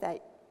clawfish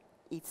that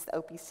eats the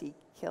OPC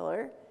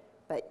killer.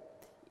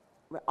 But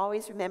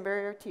always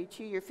remember to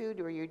chew your food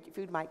or your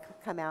food might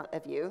come out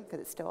of you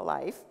because it's still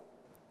alive.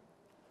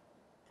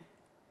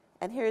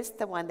 And here's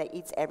the one that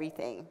eats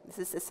everything. This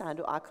is the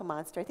Sandu Aqua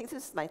Monster. I think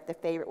this is the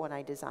favorite one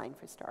I designed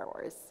for Star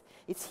Wars.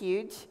 It's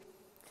huge.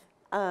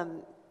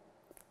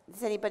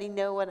 Does anybody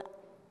know what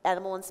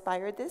animal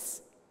inspired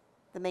this?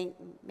 The main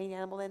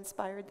animal that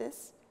inspired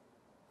this?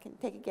 Can you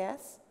take a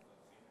guess?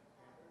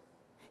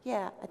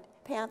 Yeah, a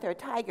panther, a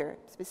tiger,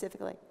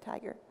 specifically,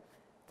 tiger.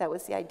 That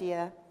was the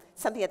idea.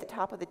 Something at the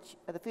top of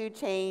the food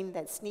chain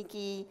that's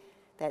sneaky,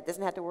 that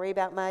doesn't have to worry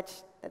about much,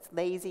 that's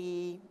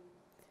lazy.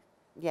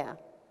 Yeah,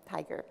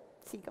 tiger.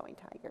 Seagoing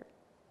tiger.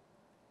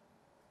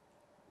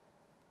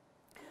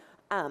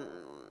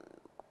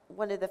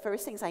 One of the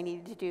first things I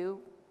needed to do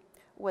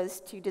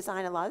was to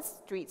design a lot of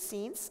street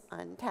scenes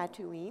on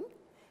Tatooine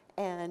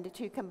and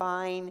to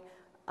combine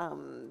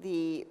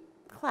the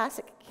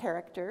classic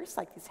characters,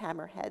 like these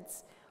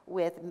hammerheads,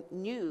 with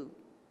new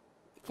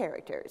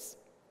characters.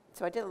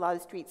 So I did a lot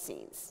of street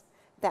scenes.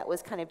 That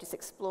was kind of just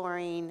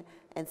exploring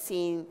and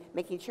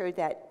making sure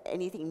that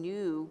anything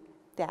new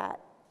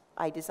that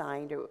I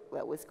designed or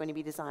what was going to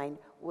be designed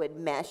would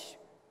mesh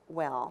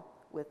well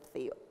with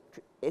the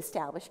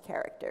established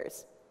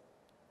characters.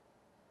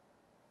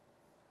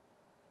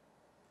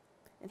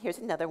 And here's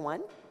another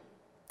one.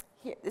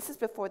 This is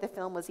before the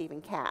film was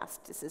even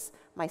cast. This is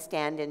my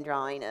stand-in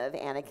drawing of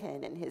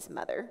Anakin and his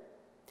mother.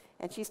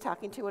 And she's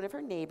talking to one of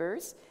her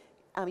neighbors.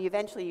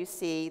 Eventually you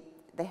see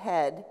the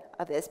head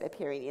of this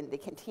appearing in the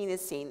cantina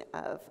scene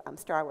of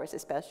Star Wars, a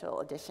special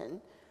edition.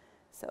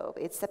 So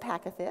it's the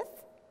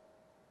Packathith.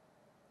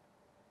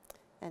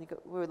 And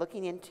we're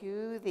looking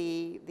into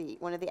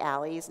one of the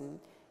alleys, and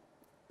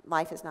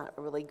life is not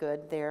really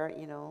good there,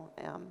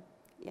 on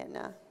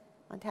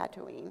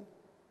Tatooine.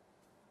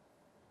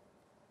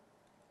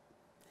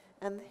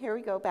 And here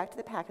we go back to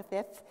the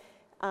Packathith.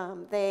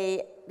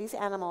 These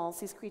animals,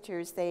 these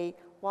creatures, they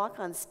walk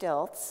on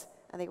stilts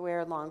and they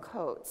wear long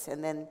coats.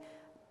 And then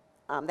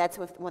that's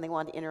when they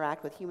want to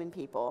interact with human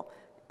people,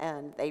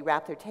 and they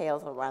wrap their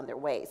tails around their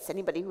waists.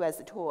 Anybody who has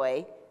the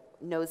toy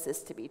knows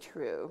this to be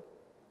true.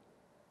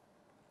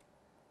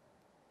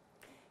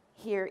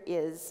 Here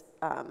is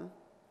a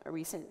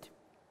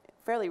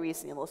fairly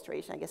recent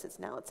illustration. I guess it's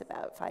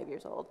about 5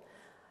 years old,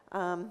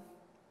 of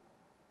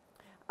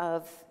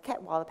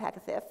Ketwal the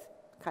Packathith,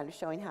 kind of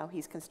showing how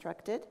he's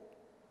constructed,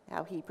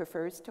 how he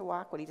prefers to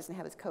walk when he doesn't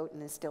have his coat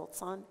and his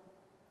stilts on.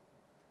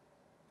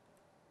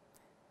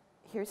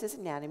 Here's his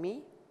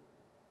anatomy.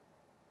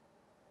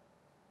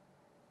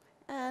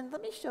 And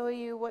let me show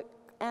you what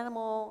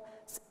animal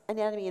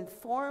anatomy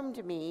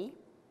informed me,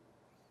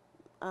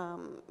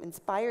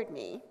 inspired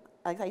me.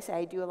 Like I say,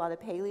 I do a lot of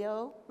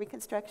paleo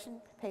reconstruction,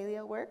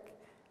 paleo work.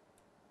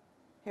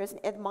 Here's an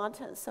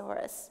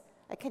Edmontosaurus,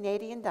 a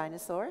Canadian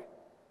dinosaur.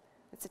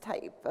 It's a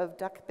type of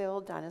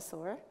duck-billed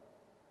dinosaur.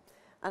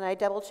 And I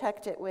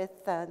double-checked it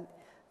with the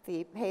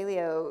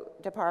paleo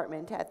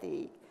department at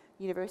the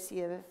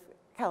University of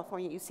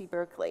California, UC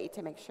Berkeley,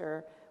 to make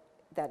sure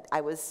that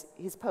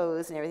his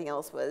pose and everything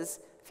else was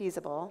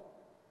feasible.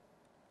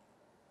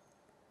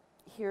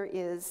 Here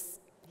is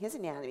his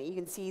anatomy. You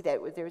can see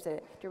that there's a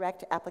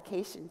direct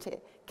application to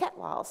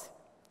Ketwall's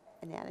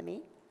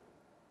anatomy.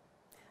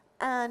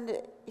 And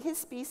his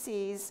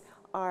species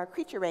are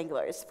creature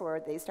wranglers for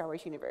the Star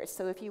Wars universe.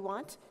 So if you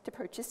want to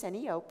purchase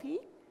any OP,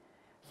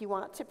 if you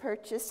want to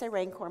purchase a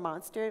Rancor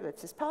monster,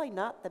 which is probably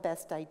not the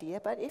best idea,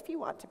 but if you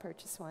want to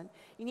purchase one,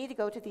 you need to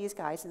go to these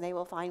guys and they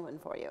will find one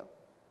for you.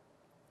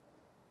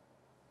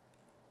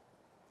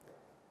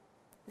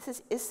 This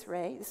is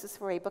Isray. This is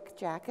for a book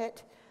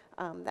jacket.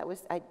 That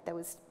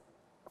was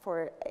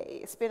for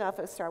a spin-off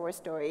of Star Wars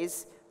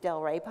Stories,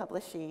 Del Rey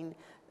Publishing,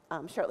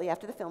 shortly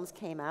after the films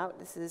came out.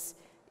 This is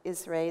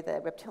Isray, the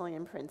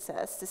reptilian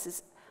princess. This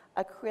is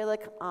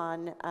acrylic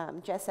on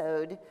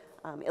gessoed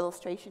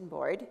illustration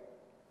board.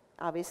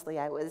 Obviously,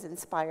 I was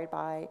inspired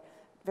by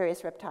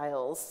various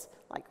reptiles,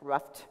 like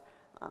ruffed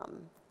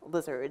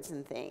lizards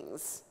and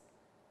things.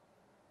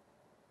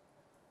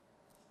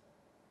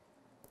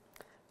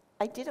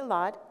 I did a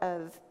lot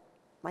of,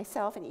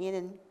 myself and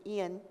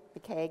Ian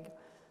McKeag,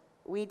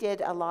 we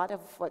did a lot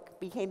of what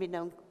became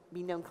to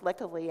be known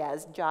collectively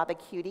as Jabba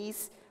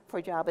cuties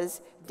for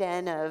Jabba's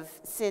den of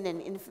sin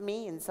and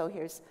infamy. And so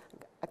here's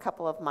a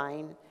couple of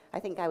mine. I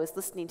think I was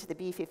listening to the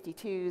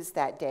B-52s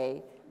that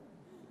day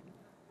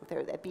with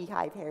that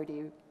beehive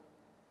hairdo.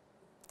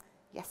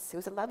 Yes, it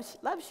was a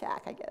love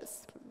shack, I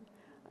guess.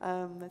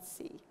 Let's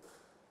see.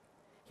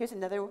 Here's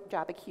another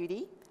Jabba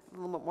cutie, a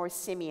little bit more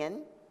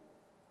simian.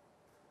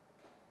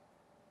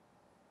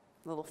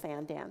 Little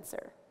fan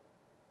dancer.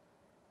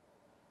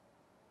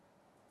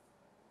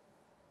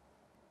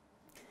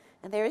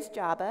 And there's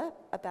Jabba,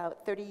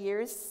 about 30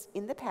 years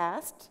in the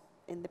past.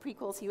 In the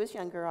prequels, he was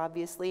younger,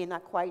 obviously, and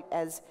not quite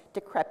as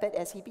decrepit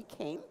as he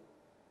became.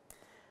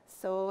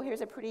 So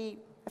here's a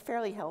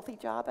fairly healthy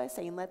Jabba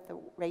saying, "Let the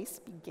race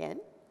begin."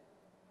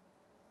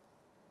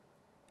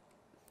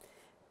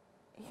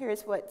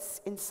 Here's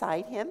what's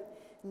inside him.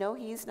 No,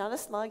 he's not a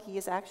slug. He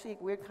is actually a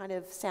weird kind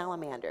of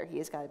salamander. He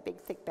has got a big,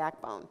 thick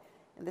backbone.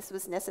 And this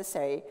was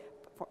necessary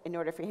in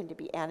order for him to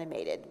be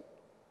animated.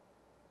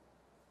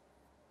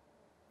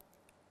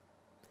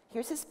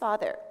 Here's his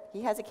father.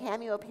 He has a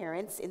cameo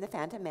appearance in The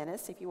Phantom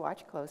Menace, if you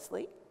watch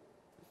closely.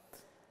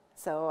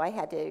 So I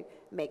had to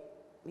give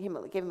him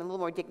a little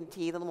more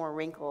dignity, a little more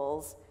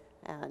wrinkles.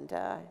 And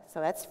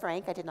so that's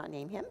Frank. I did not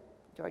name him.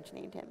 George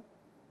named him.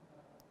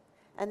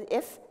 And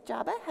if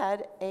Jabba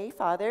had a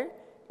father,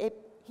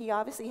 he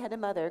obviously had a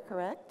mother,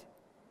 correct?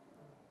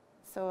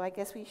 So I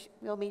guess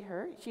we'll meet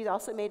her. She's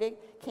also made a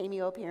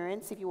cameo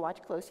appearance. If you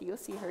watch closely, you'll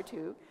see her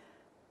too.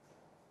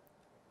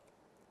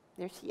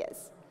 There she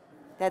is.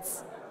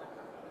 That's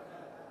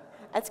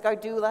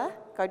Gardula.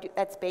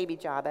 That's baby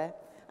Jabba.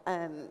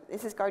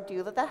 This is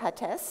Gardula the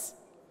Huttess.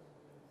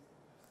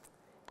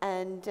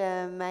 And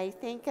I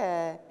think,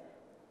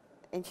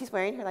 and she's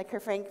wearing her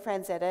Frank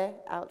Franzetta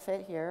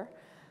outfit here,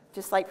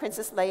 just like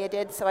Princess Leia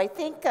did. So I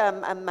think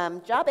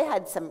Jabba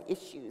had some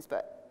issues,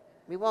 but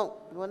we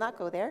will not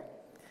go there.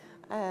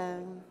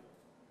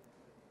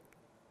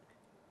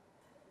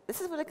 This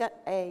is what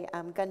a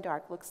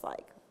Gundark looks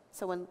like.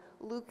 So when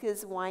Luke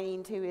is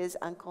whining to his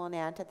uncle and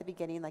aunt at the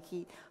beginning, like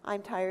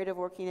I'm tired of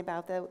working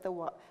about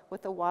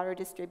with the water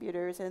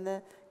distributors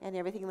and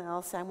everything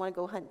else. I want to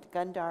go hunt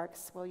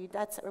Gundarks. Well,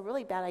 that's a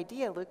really bad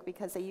idea, Luke,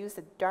 because they use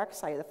the dark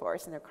side of the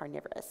Force and they're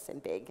carnivorous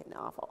and big and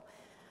awful.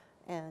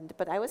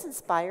 But I was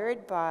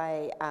inspired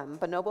by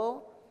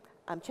bonobo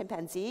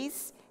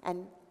chimpanzees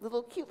and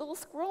cute little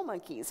squirrel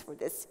monkeys for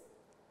this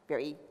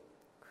very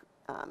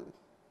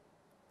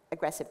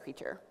aggressive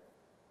creature.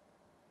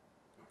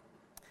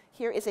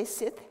 Here is a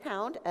Sith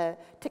hound, a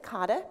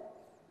Takata,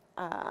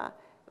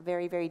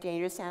 very, very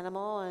dangerous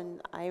animal.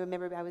 And I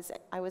remember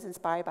I was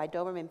inspired by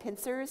Doberman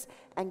pincers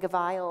and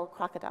Gavile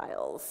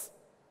crocodiles.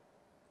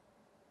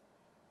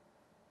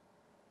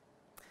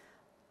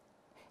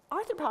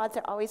 Arthropods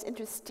are always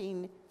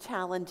interesting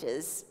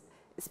challenges,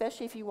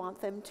 especially if you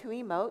want them to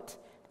emote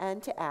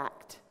and to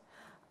act.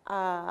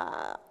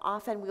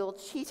 Often we'll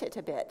cheat it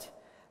a bit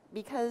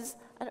because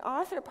an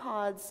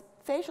arthropod's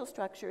facial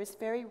structure is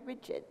very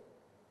rigid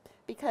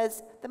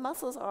because the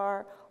muscles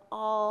are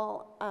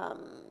all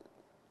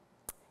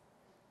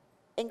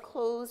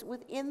enclosed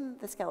within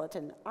the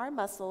skeleton. Our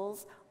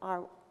muscles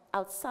are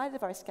outside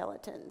of our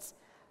skeletons.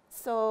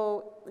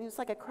 So it's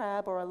like a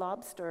crab or a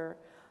lobster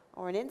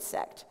or an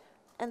insect.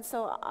 And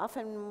so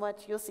often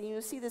what you'll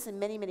see this in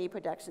many, many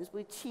productions,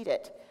 we cheat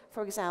it.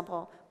 For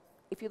example,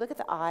 if you look at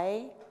the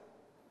eye,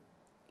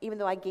 even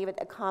though I gave it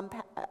a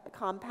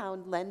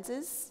compound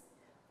lenses,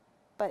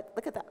 but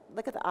look at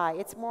the eye.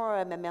 It's more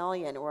a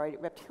mammalian or a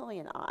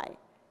reptilian eye.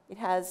 It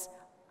has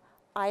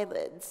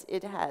eyelids.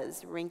 It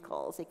has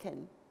wrinkles. It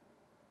can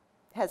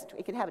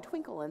have a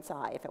twinkle in its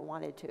eye if it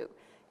wanted to.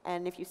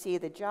 And if you see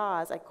the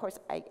jaws, of course,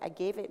 I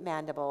gave it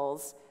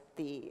mandibles,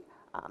 the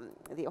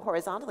the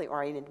horizontally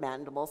oriented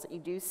mandibles that you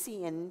do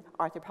see in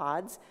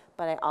arthropods,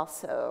 but I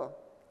also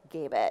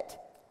gave it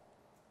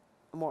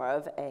more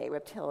of a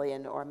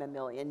reptilian or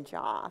mammalian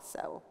jaw.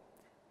 So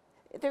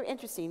they're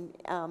interesting.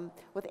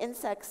 With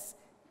insects,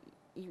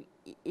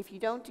 if you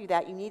don't do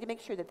that, you need to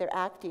make sure that their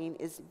acting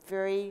is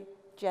very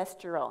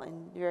gestural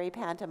and very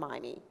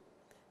pantomime-y.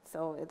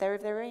 So they're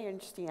very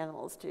interesting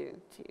animals to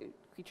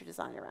creature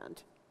design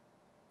around.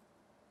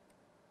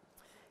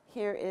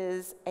 Here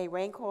is a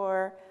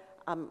rancor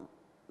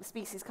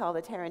species called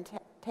the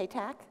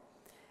Terrantatac.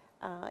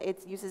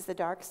 It uses the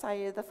dark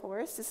side of the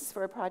force. This is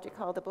for a project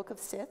called the Book of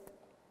Sith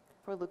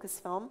for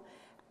Lucasfilm.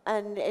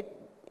 And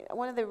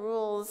one of the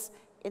rules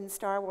in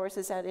Star Wars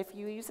is that if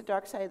you use the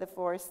dark side of the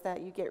force,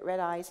 that you get red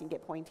eyes and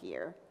get pointy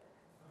ear.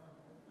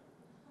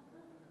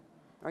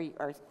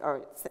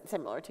 Or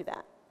similar to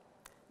that.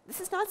 This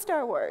is not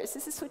Star Wars.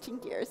 This is switching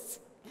gears.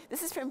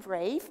 This is from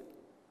Brave.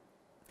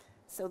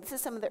 So this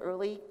is some of the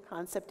early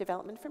concept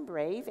development from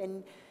Brave,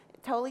 and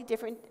totally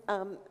different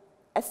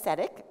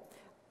aesthetic.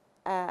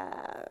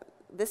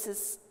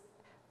 This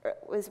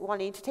was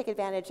wanting to take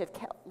advantage of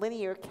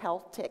linear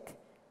Celtic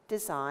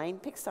design.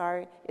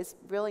 Pixar is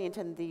brilliant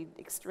in the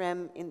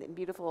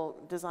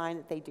beautiful design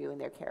that they do in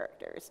their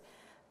characters.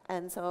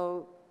 And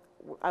so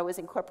I was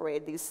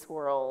incorporated these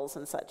swirls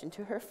and such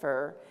into her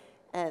fur.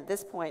 And at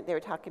this point, they were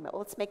talking about,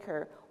 well, let's make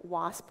her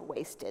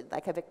wasp-waisted,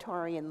 like a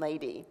Victorian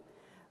lady.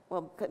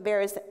 Well,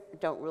 bears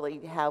don't really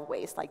have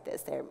waists like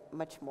this. They're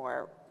much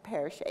more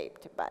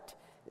pear-shaped, but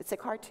it's a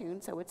cartoon,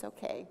 so it's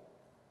okay.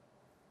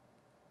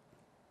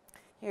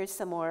 Here's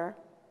some more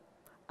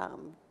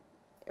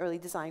early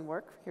design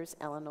work. Here's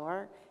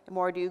Eleanor. And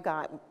Mordu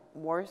got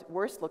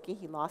worse looking.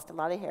 He lost a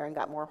lot of hair and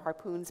got more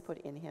harpoons put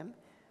in him.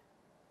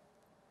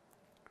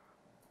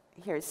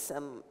 Here's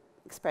some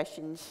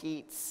expression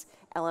sheets.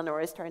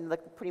 Eleanor is starting to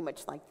look pretty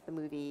much like the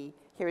movie.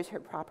 Here's her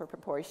proper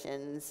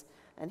proportions.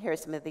 And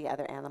here's some of the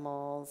other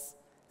animals.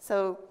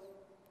 So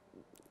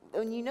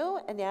when you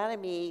know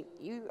anatomy,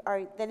 you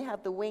then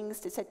have the wings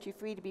to set you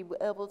free to be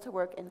able to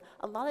work in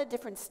a lot of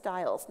different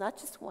styles, not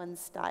just one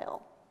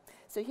style.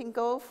 So you can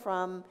go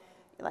from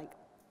like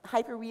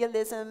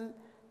hyperrealism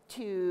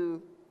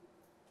to,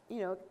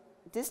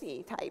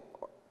 Disney type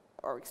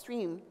or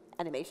extreme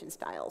animation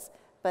styles.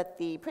 But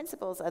the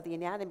principles of the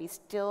anatomy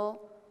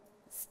still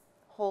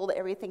hold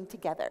everything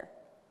together.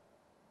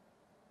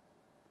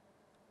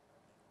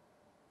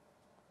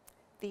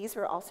 These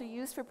were also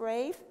used for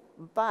Brave,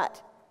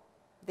 but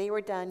they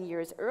were done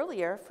years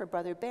earlier for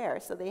Brother Bear,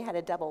 so they had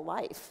a double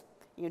life.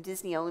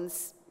 Disney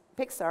owns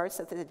Pixar,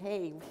 so they said,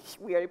 hey,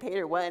 we already paid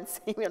her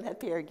once, we don't have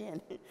to pay her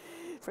again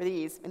for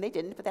these. And they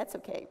didn't, but that's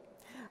okay.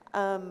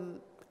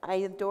 I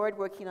adored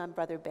working on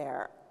Brother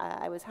Bear.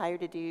 I was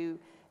hired to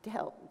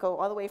help go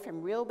all the way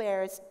from real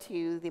bears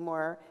to the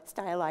more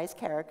stylized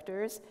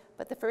characters.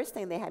 But the first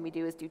thing they had me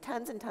do is do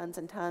tons and tons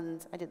and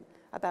tons. I did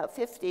about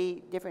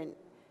 50 different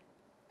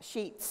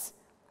sheets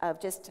of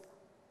just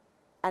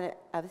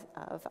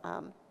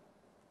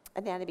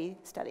anatomy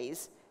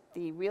studies.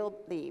 The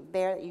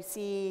bear that you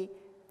see,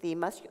 the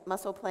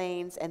muscle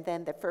planes, and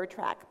then the fur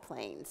track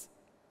planes.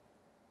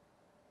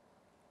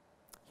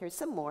 Here's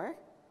some more.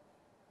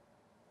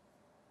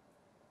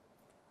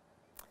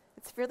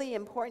 It's really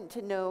important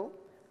to know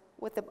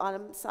what the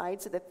bottom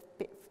sides of the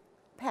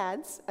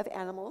pads of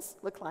animals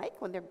look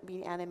like when they're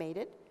being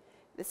animated.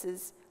 This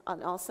is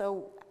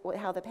also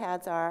how the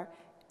pads are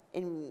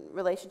in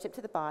relationship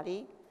to the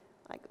body.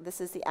 Like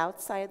this is the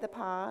outside of the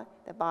paw.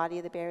 The body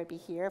of the bear would be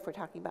here if we're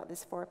talking about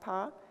this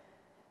forepaw.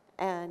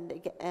 And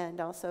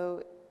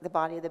also the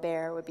body of the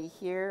bear would be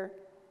here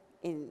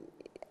in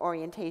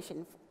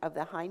orientation of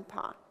the hind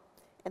paw.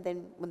 And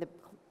then when the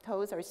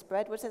toes are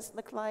spread, what does this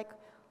look like?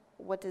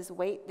 What does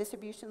weight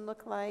distribution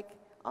look like?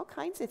 All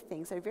kinds of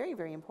things are very,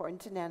 very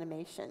important in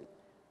animation.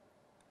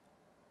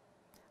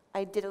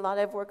 I did a lot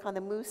of work on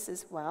the moose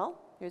as well.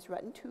 Here's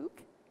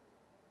Ruttentook.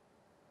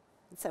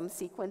 And some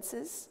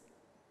sequences.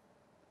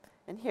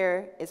 And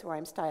here is where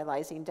I'm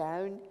stylizing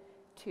down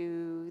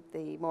to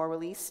the more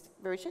released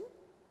version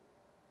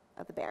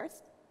of the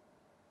bears.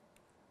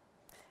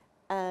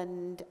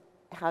 And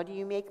how do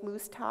you make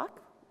moose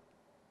talk?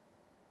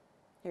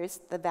 Here's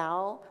the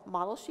vowel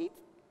model sheet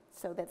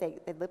so that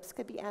the lips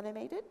could be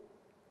animated.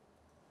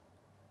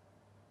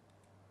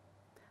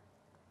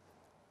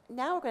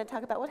 Now we're going to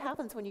talk about what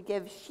happens when you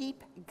give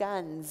sheep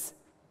guns.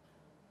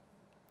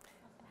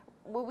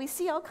 Well, we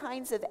see all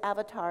kinds of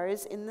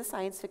avatars in the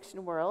science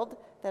fiction world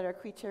that are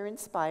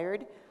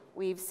creature-inspired.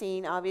 We've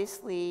seen,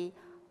 obviously,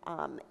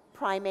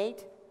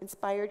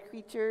 primate-inspired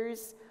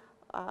creatures.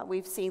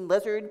 We've seen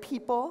lizard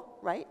people,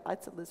 right?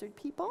 Lots of lizard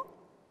people.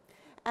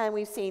 And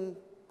we've seen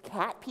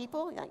cat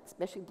people, like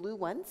especially blue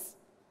ones.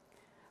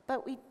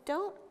 But we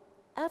don't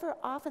ever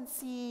often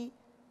see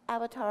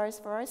avatars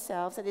for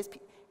ourselves, that is,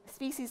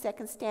 species that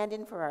can stand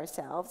in for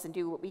ourselves and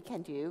do what we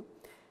can do,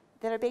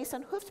 that are based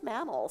on hoofed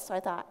mammals. So I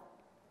thought,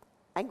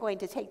 I'm going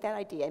to take that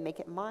idea and make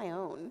it my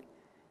own.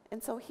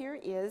 And so here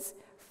is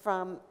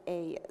from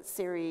a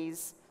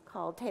series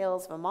called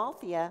Tales of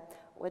Amalthea,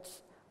 which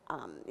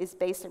is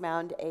based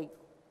around a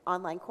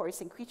online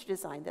course in creature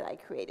design that I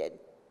created.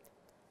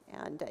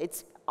 And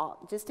it's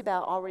just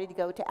about all ready to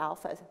go to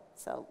alpha,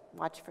 so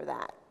watch for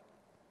that.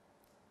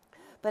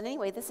 But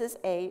anyway, this is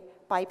a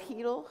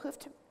bipedal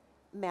hoofed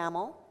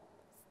mammal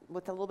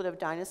with a little bit of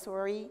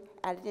dinosaur-y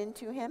added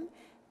into him.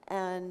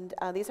 And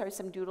these are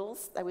some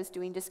doodles I was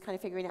doing, just kind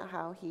of figuring out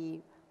how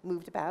he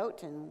moved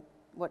about and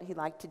what he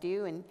liked to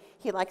do. And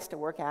he likes to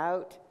work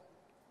out.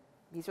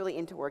 He's really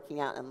into working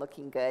out and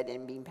looking good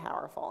and being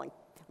powerful and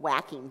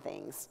whacking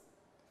things.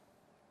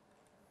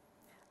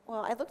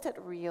 Well, I looked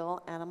at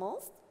real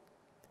animals.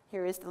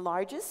 Here is the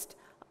largest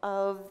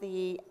of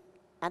the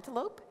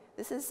antelope.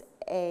 This is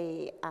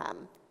a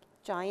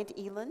giant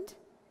eland.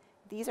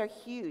 These are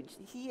huge.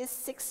 He is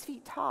 6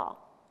 feet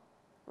tall,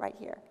 right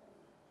here.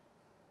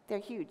 They're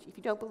huge. If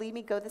you don't believe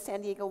me, go to the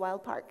San Diego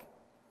Wild Park.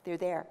 They're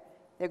there.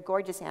 They're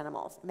gorgeous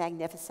animals,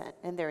 magnificent,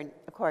 and they're,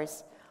 of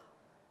course,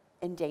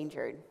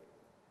 endangered.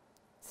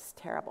 It's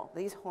terrible.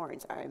 These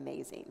horns are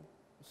amazing,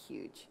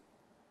 huge.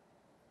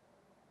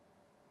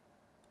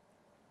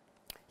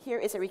 Here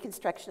is a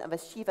reconstruction of a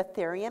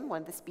Shivatherium,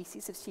 one of the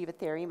species of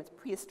Shivatherium. It's a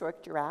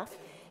prehistoric giraffe.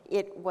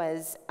 It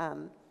was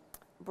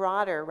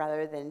broader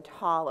rather than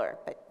taller,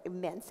 but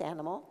immense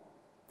animal.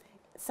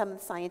 Some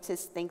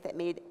scientists think that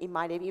it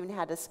might have even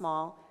had a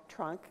small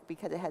trunk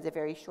because it has a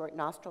very short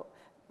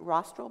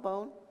rostral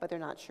bone, but they're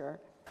not sure.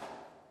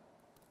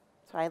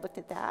 So I looked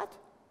at that.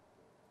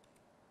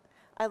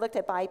 I looked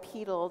at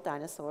bipedal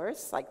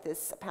dinosaurs, like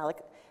this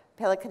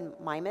pelican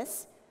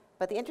mimus.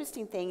 But the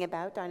interesting thing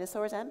about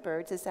dinosaurs and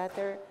birds is that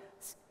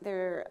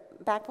their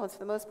backbones, for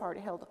the most part,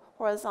 held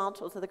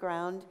horizontal to the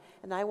ground,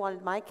 and I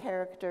wanted my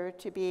character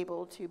to be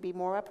able to be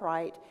more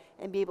upright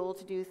and be able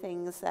to do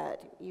things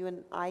that you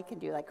and I can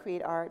do, like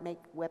create art, make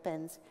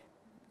weapons,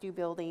 do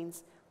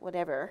buildings,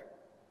 whatever.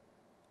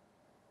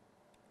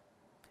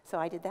 So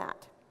I did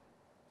that.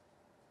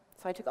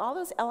 So I took all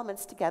those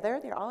elements together.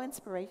 They're all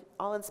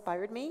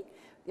inspired me.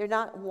 They're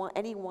not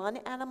any one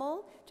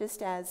animal,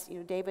 just as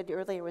David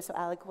earlier was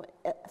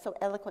so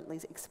eloquently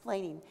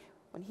explaining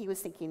when he was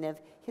thinking of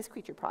his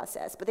creature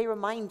process. But they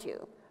remind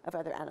you of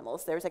other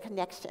animals. There's a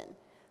connection.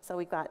 So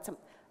we've got some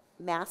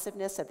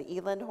massiveness of the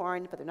eland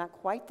horn, but they're not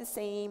quite the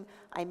same.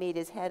 I made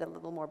his head a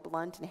little more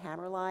blunt and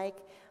hammer-like,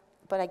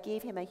 but I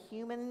gave him a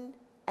human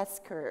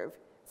S-curve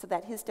so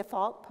that his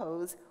default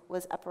pose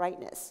was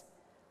uprightness.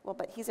 Well,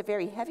 but he's a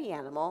very heavy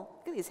animal.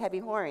 Look at these heavy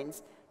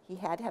horns. He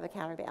had to have a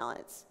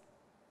counterbalance.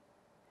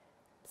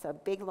 So a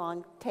big,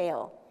 long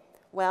tail.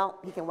 Well,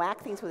 he can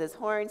whack things with his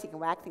horns, he can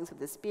whack things with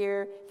his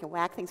spear, he can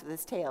whack things with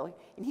his tail,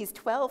 and he's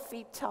 12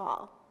 feet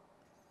tall.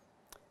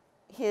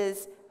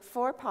 His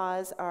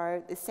forepaws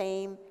are the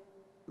same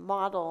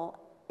model.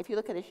 If you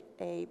look at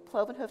a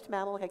cloven-hoofed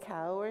mammal like a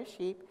cow or a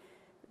sheep,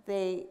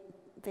 they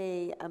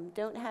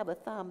don't have a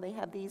thumb, they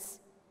have these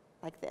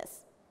like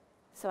this.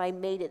 So I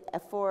made it a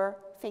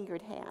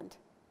 4-fingered hand.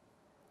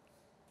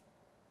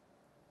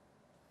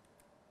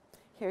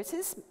 Here's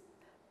his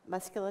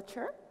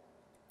musculature.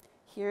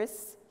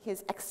 Here's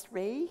his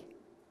X-ray.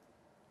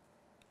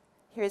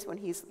 Here's when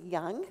he's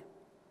young.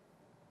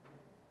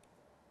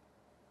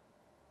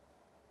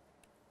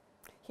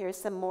 Here's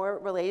some more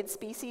related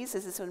species.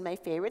 This is one of my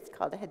favorites,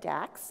 called a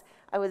Hydax.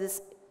 I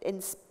was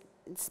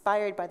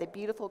inspired by the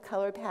beautiful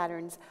color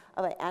patterns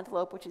of an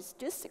antelope, which is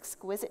just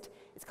exquisite.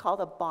 It's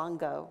called a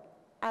bongo.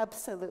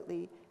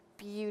 Absolutely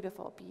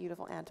beautiful,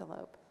 beautiful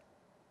antelope.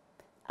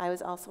 I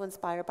was also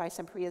inspired by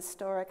some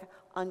prehistoric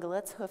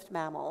ungulates, hoofed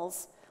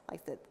mammals,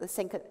 like the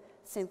Cinca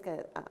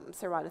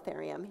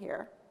ceratotherium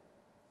here.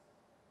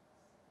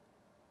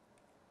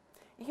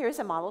 Here's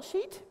a model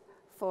sheet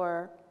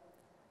for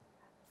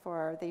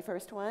the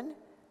first one.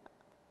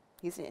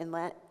 He's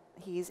an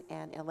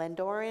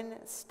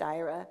Elendoran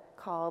styra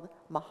called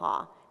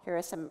Maha. Here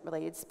are some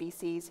related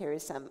species. Here are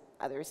some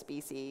other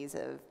species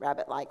of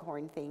rabbit-like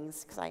horned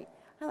things, because I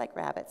like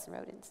rabbits and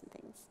rodents and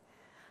things.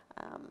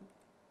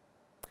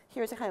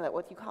 Here's a kind of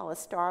what you call a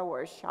Star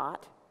Wars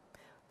shot.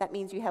 That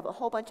means you have a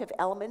whole bunch of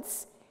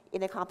elements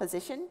in a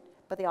composition,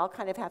 but they all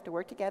kind of have to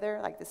work together,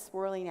 like the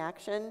swirling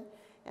action.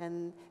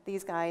 And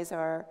these guys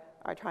are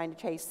trying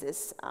to chase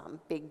this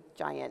big,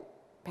 giant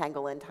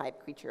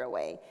pangolin-type creature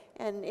away.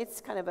 And it's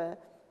kind of like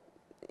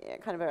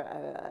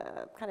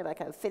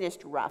a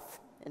finished rough.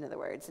 In other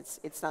words,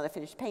 it's not a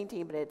finished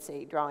painting, but it's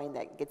a drawing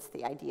that gets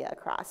the idea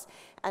across.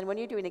 And when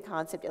you're doing a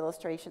concept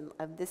illustration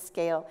of this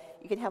scale,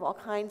 you can have all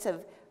kinds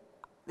of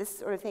this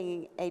sort of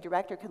thing. A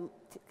director can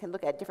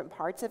look at different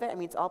parts of it. I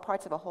mean, it's all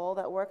parts of a whole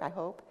that work, I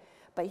hope.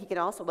 But he can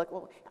also look,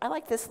 well, I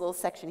like this little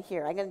section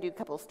here. I'm going to do a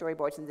couple of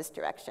storyboards in this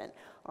direction.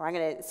 Or I'm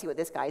going to see what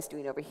this guy's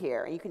doing over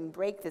here. And you can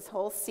break this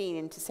whole scene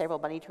into several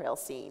bunny trail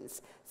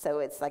scenes. So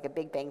it's like a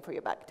big bang for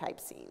your buck type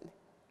scene.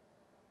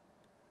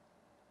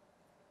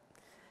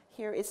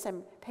 Here is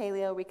some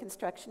paleo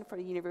reconstruction for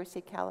the University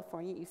of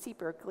California, UC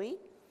Berkeley.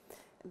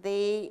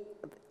 They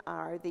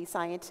are the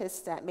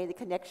scientists that made the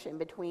connection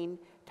between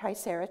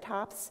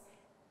Triceratops,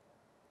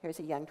 here's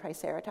a young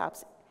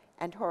Triceratops,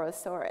 and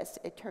Torosaurus.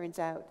 It turns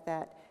out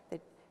that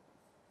the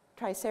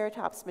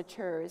Triceratops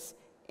matures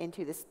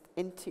into this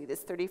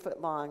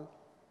 30-foot long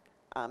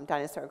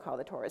dinosaur called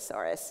the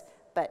Torosaurus.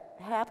 But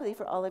happily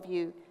for all of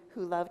you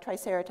who love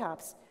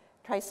Triceratops,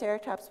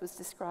 Triceratops was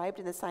described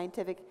in the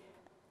scientific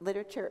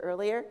literature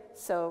earlier,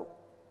 so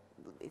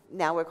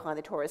now we're calling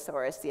the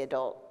Torosaurus the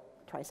adult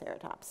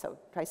Triceratops. So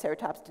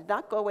Triceratops did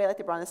not go away like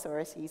the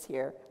Brontosaurus, he's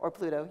here, or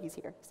Pluto, he's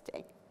here to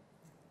stay.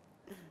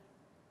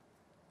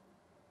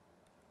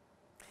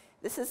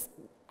 This is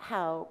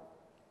how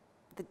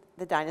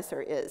the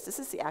dinosaur is. This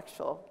is the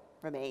actual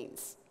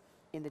remains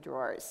in the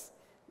drawers.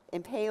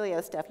 In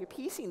paleo stuff, you're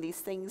piecing these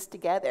things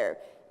together.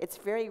 It's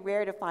very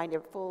rare to find a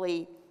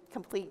fully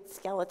complete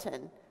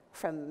skeleton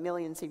from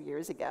millions of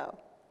years ago.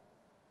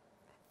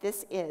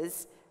 This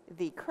is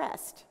the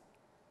crest.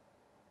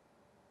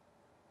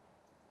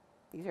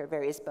 These are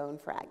various bone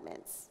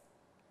fragments.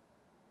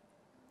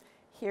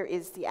 Here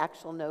is the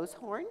actual nose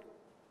horn.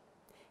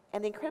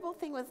 And the incredible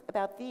thing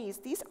about these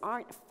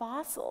aren't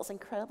fossils,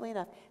 incredibly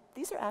enough.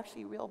 These are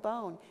actually real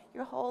bone.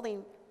 You're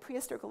holding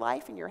prehistoric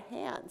life in your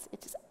hands.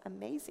 It's just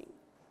amazing.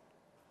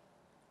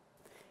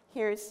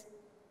 Here's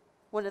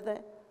one of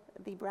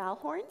the brow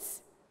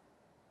horns.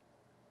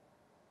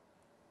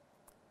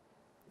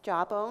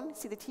 Jawbone,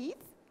 see the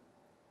teeth?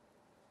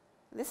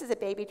 This is a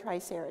baby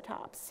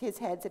Triceratops. His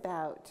head's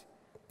about.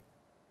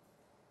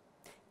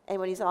 And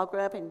when he's all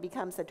grown up and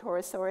becomes the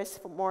Torosaurus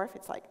morph,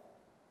 it's like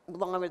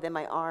longer than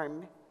my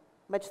arm,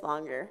 much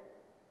longer.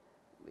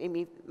 I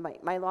mean,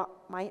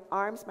 my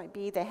arms might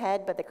be the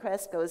head, but the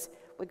crest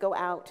would go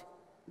out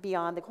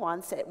beyond the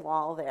Quonset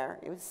wall there.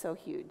 It was so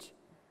huge.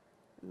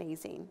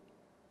 Amazing.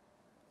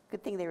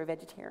 Good thing they were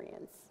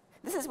vegetarians.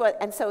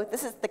 So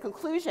this is the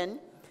conclusion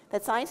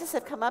that scientists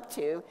have come up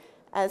to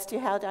as to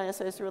how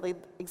dinosaurs really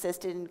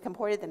existed and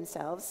comported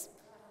themselves.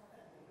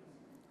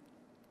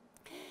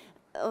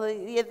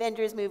 The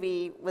Avengers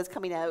movie was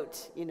coming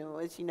out,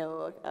 as you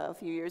know, a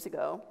few years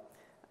ago,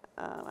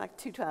 like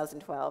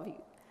 2012.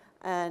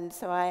 And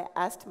so I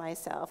asked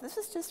myself, this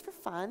was just for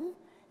fun,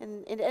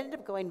 and it ended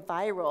up going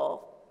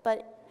viral.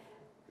 But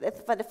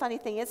the funny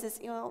thing is,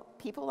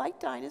 people like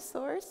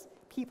dinosaurs,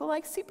 people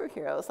like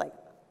superheroes. Like,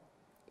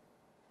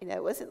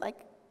 it wasn't like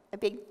a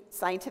big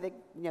scientific,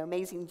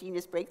 amazing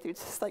genius breakthrough.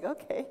 It's just like,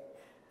 okay,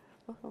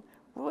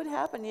 what would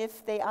happen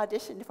if they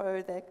auditioned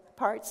for the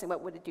parts, and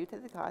what would it do to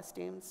the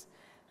costumes?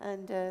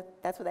 And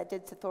that's what that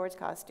did to Thor's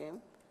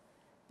costume.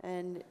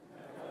 And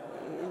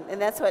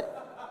that's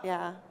what,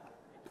 yeah.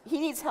 He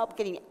needs help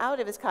getting out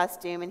of his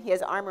costume, and he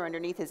has armor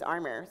underneath his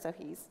armor, so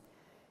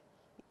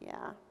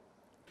yeah.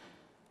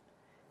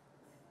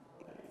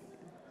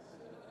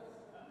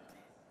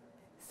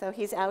 So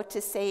he's out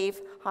to save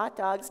hot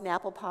dogs and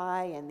apple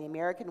pie and the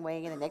American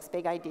way and the next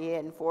big idea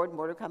and Ford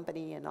Motor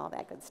Company and all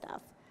that good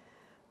stuff.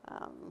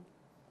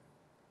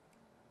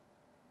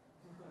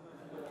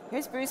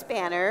 Here's Bruce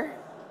Banner.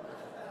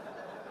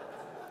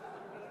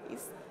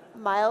 He's a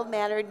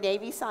mild-mannered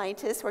Navy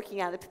scientist working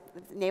out at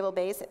the naval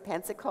base at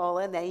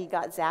Pensacola, and then he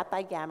got zapped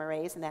by gamma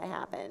rays, and that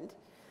happened.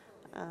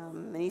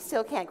 And he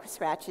still can't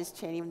scratch his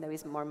chin, even though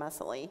he's more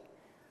muscly.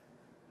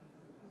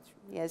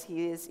 Yes,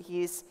 he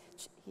is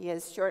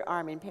short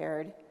arm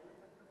impaired.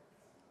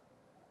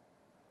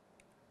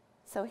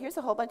 So here's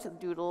a whole bunch of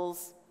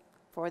doodles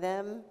for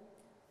them,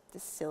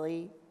 just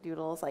silly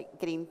doodles like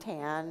getting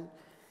tan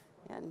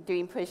and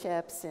doing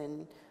push-ups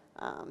and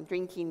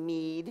drinking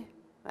mead.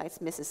 That's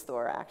Mrs.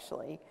 Thor,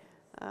 actually.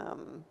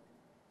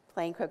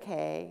 Playing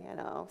croquet,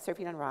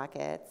 surfing on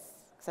rockets.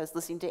 So I was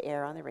listening to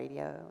Air on the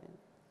radio.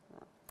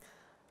 And,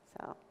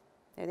 so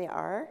there they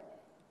are.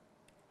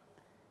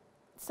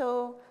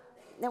 So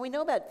now we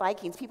know about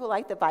Vikings. People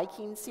like the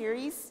Viking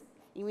series.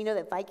 And we know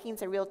that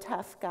Vikings are real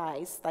tough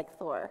guys like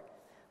Thor.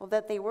 Well,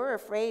 that they were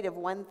afraid of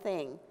one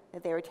thing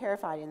that they were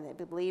terrified in, that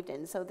they believed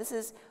in. So this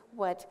is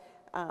what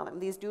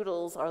these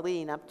doodles are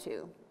leading up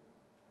to.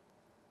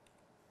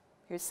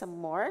 Here's some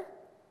more.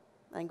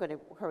 I'm going to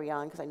hurry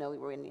on because I know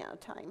we're running out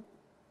of time.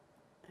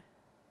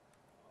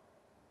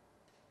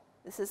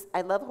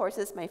 I love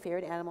horses, my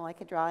favorite animal. I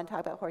could draw and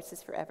talk about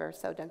horses forever,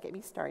 so don't get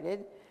me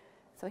started.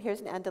 So here's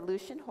an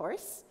Andalusian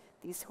horse.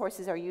 These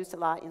horses are used a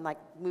lot in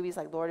movies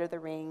like Lord of the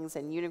Rings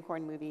and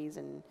unicorn movies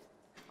and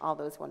all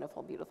those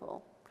wonderful,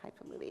 beautiful types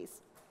of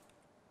movies.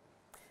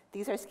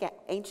 These are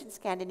ancient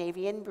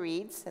Scandinavian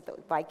breeds that the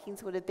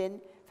Vikings would have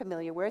been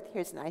familiar with.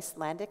 Here's an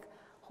Icelandic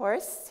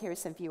horse. Here's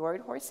some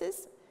fjord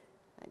horses.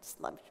 I just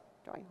love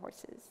drawing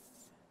horses.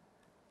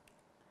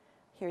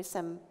 Here's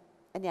some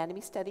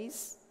anatomy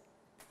studies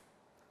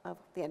of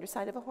the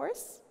underside of a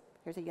horse.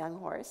 Here's a young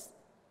horse.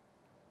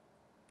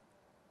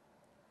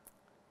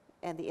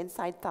 And the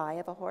inside thigh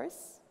of a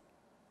horse.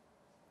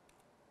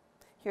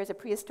 Here's a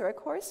prehistoric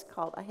horse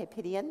called a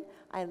Hippidian.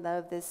 I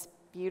love this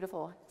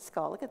beautiful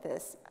skull. Look at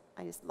this.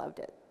 I just loved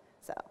it.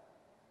 So,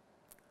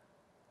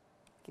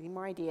 getting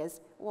more ideas.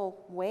 Well,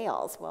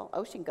 whales. Well,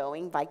 ocean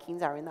going.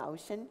 Vikings are in the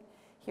ocean.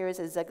 Here is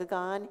a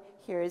Zeuglodon.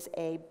 Here is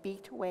a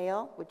beaked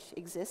whale, which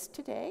exists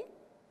today.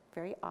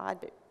 Very odd,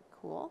 but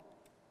cool.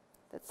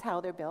 That's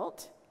how they're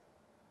built.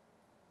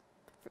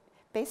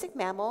 Basic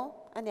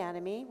mammal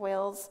anatomy.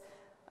 Whales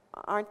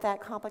aren't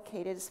that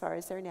complicated as far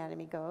as their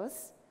anatomy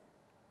goes.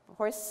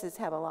 Horses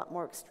have a lot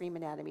more extreme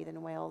anatomy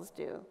than whales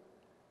do.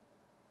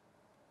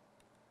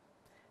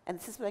 And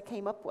this is what I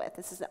came up with.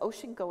 This is an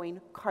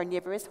ocean-going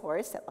carnivorous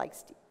horse that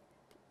likes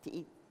to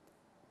eat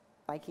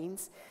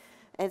Vikings.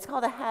 And it's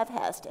called a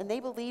havhest, and they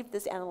believed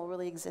this animal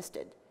really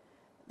existed.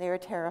 They were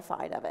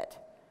terrified of it.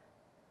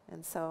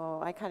 And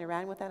so I kind of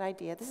ran with that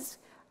idea. This is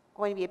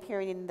going to be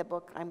appearing in the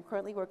book I'm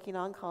currently working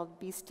on called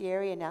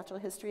Bestiary, A Natural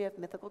History of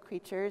Mythical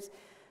Creatures.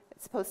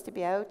 It's supposed to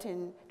be out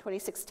in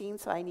 2016,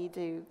 so I need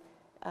to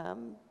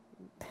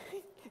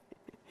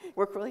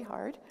work really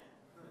hard.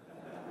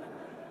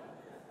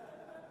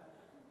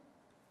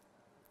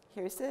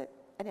 Here's the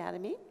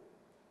anatomy.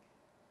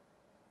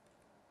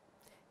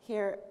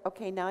 Here,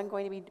 okay, now I'm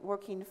going to be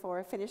working for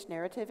a finished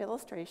narrative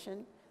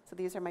illustration. So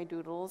these are my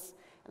doodles.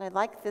 And I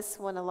like this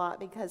one a lot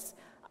because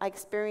I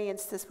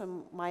experienced this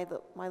when my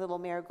little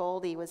mare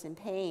Goldie was in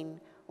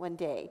pain one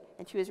day.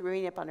 And she was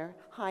rearing up on her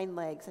hind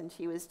legs, and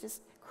she was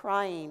just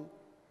crying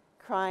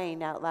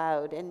out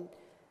loud. And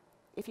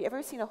if you've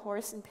ever seen a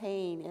horse in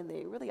pain, and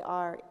they really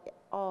are,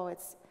 oh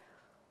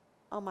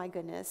my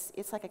goodness,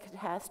 it's like a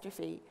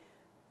catastrophe.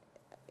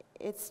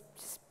 It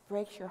just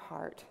breaks your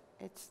heart.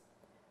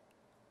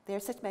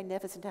 They're such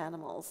magnificent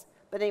animals.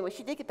 But anyway,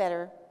 she did get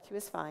better. She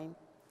was fine.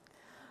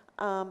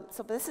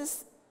 So this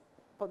is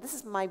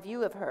my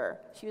view of her.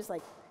 She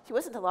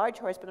wasn't a large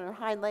horse, but on her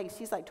hind legs,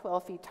 she's like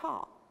 12 feet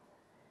tall.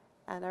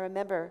 And I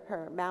remember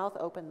her mouth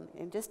open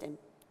and just in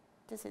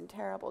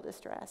terrible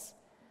distress.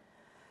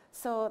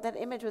 So that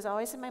image was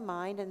always in my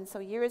mind, and so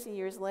years and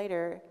years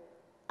later,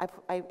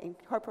 I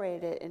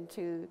incorporated it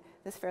into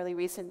this fairly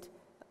recent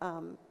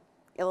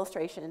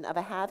illustration of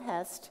a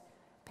havhest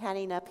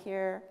panning up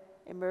here,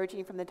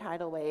 emerging from the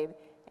tidal wave,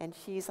 and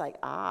she's like,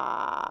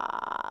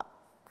 ah,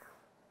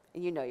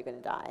 and you know you're going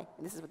to die.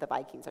 And this is what the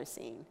Vikings are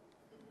seeing.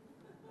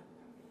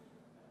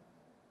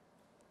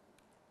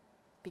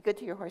 Be good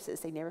to your horses,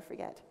 they never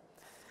forget.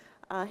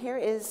 Here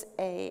is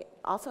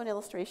also an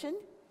illustration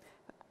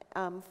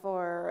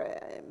for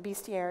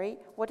bestiary.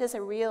 What does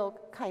a real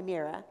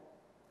chimera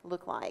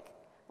look like?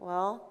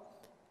 Well,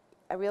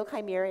 a real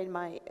chimera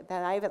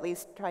that I've at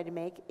least tried to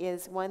make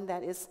is one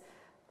that is,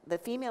 the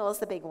female is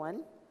the big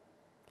one,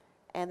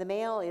 and the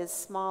male is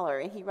smaller,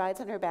 and he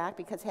rides on her back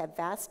because they have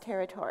vast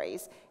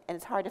territories, and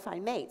it's hard to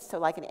find mates. So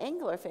like an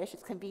anglerfish,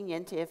 it's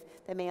convenient if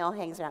the male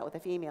hangs out with the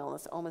female, and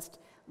it's almost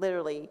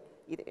literally,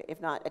 if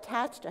not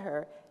attached to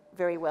her,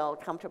 very well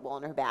comfortable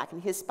on her back,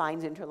 and his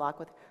spines interlock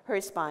with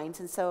her spines.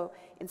 And so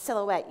in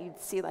silhouette,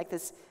 you'd see like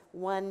this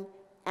one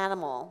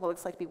animal, what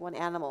looks like to be one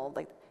animal,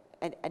 like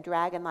a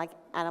dragon-like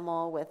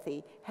animal with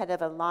the head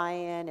of a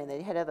lion and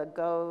the head of a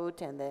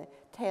goat and the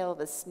tail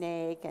of a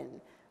snake, and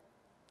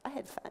I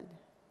had fun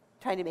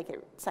trying to make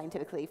it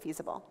scientifically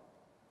feasible.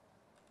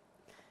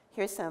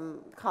 Here's some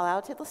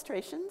call-out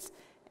illustrations,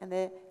 and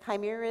the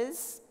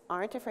chimeras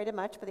aren't afraid of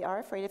much, but they are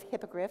afraid of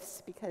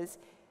hippogriffs because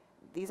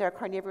these are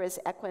carnivorous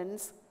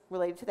equines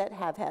related to that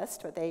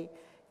havhest, where they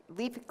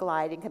leap,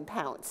 glide, and can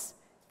pounce,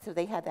 so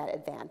they have that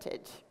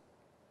advantage.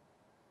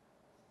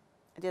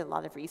 I did a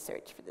lot of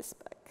research for this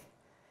book.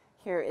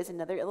 Here is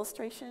another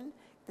illustration.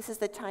 This is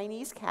the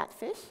Chinese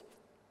catfish.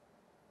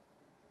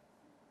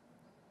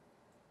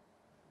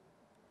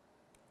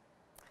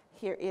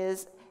 Here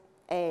is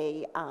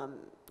a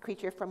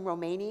creature from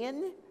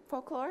Romanian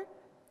folklore,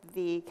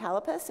 the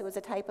calipus. It was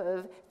a type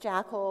of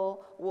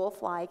jackal,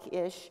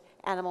 wolf-like-ish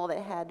animal that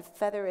had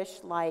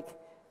featherish-like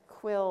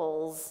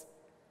quills,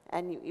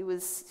 and it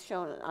was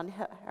shown on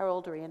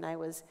heraldry, and I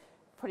was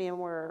putting a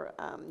more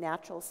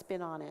natural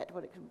spin on it,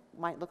 what it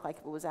might look like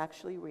if it was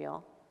actually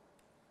real.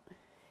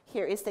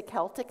 Here is the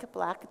Celtic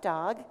black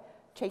dog,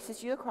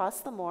 chases you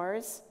across the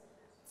moors,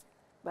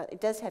 but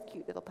it does have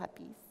cute little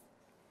puppies.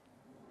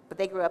 But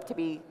they grew up to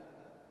be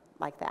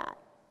like that.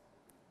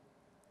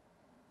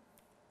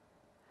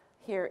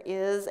 Here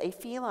is a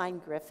feline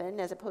griffin,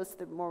 as opposed to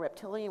the more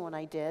reptilian one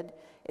I did.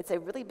 It's a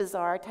really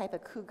bizarre type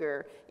of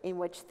cougar in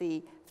which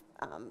the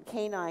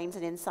canines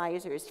and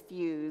incisors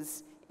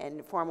fuse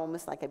and form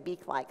almost like a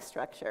beak-like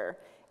structure.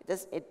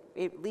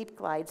 It leap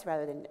glides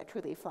rather than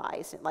truly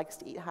flies. It likes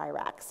to eat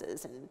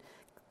hyraxes and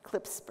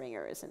clip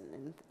springers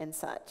and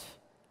such.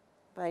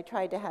 But I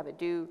tried to have it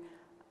do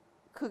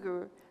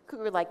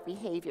cougar-like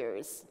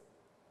behaviors.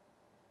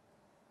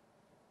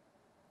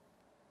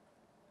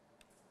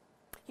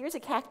 Here's a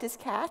cactus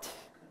cat.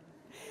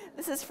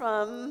 This is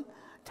from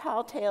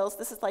Tall Tales.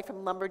 This is like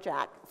from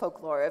lumberjack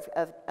folklore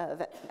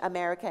of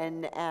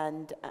American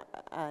and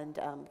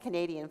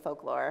Canadian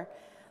folklore.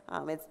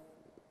 It's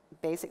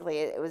basically,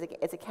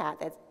 it's a cat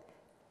that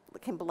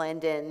can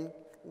blend in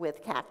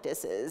with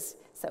cactuses.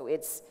 So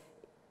it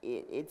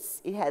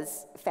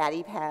has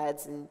fatty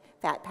pads and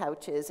fat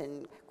pouches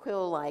and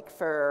quill-like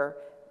fur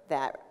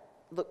that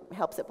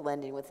helps it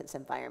blend in with its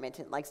environment,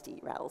 and it likes to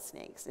eat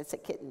rattlesnakes. It's a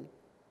kitten.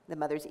 The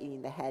mother's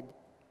eating the head.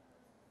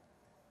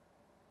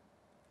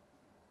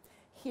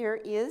 Here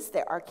is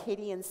the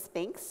Arcadian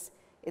sphinx.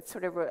 It's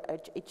sort of a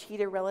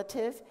cheetah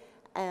relative,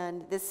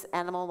 and this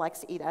animal likes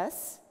to eat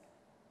us.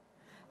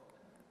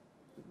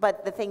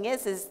 But the thing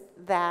is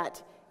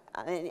that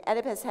And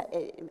Oedipus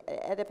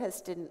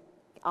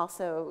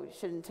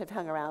shouldn't have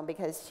hung around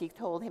because she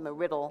told him a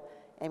riddle,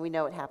 and we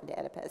know what happened to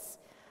Oedipus.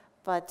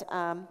 But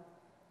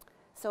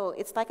so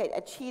it's like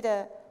a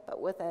cheetah,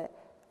 but with a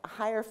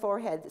higher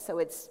forehead, so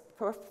its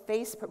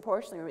face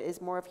proportionally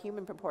is more of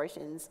human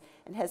proportions,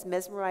 and has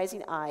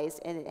mesmerizing eyes,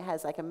 and it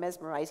has like a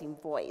mesmerizing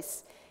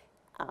voice.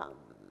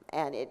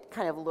 And it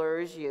kind of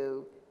lures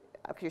you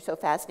because you're so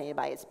fascinated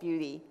by its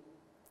beauty.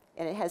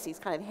 And it has these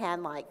kind of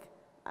hand-like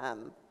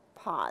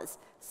paws.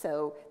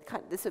 So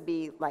this would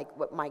be like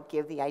what might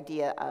give the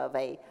idea of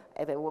a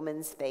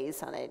woman's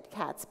face on a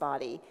cat's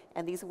body.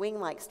 And these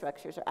wing-like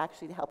structures are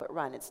actually to help it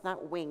run. It's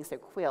not wings, they're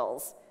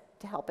quills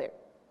to help it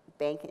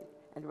bank it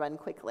and run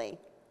quickly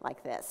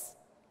like this.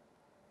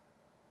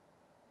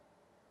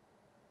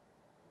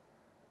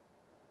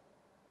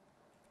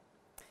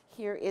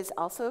 Here is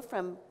also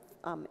from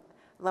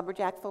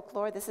lumberjack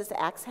folklore. This is the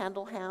axe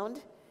handle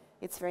hound.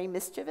 It's very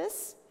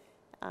mischievous.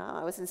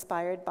 I was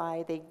inspired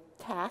by the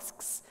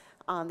casques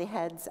on the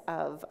heads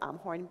of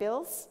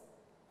hornbills.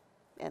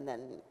 And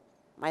then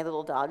my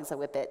little dog's a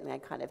whippet, and I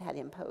kind of had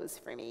him pose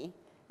for me.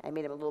 I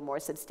made him a little more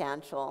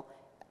substantial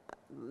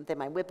than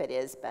my whippet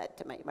is, but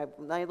my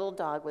little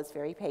dog was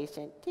very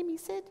patient. Timmy,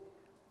 sit.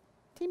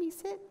 Timmy,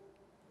 sit.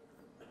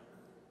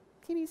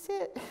 Timmy,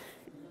 sit.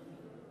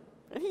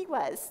 And he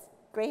was.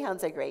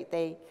 Greyhounds are great.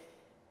 They're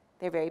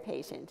very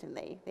patient, and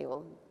they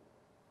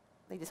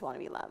just want to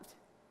be loved.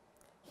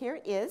 Here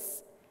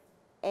is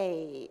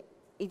a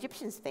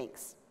Egyptian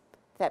sphinx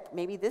that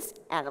maybe this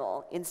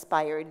animal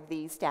inspired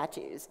the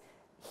statues.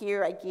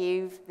 Here I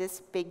gave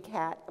this big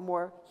cat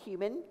more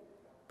human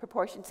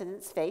proportions in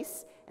its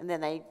face, and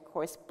then I, of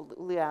course,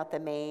 blew out the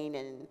mane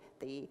and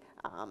the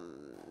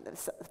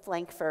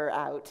flank fur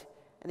out.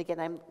 And again,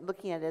 I'm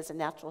looking at it as a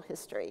natural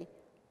history.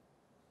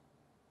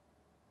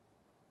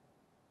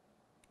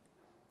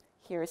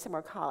 Here are some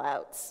more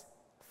call-outs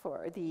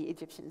for the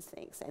Egyptian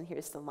sphinx, and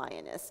here's the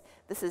lioness.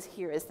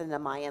 Here is the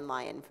Nemean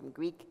lion from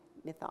Greek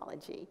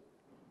mythology.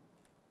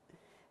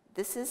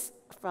 This is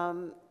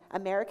from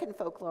American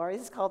folklore.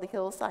 This is called the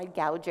hillside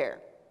gouger.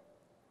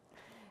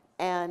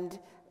 And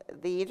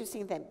the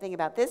interesting thing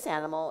about this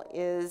animal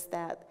is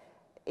that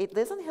it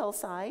lives on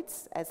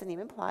hillsides, as the name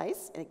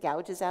implies, and it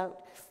gouges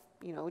out,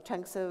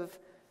 chunks of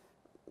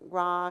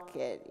rock.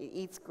 It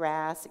eats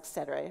grass,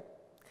 etc.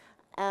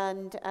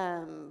 And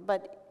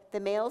but the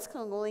males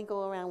can only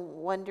go around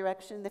one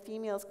direction. The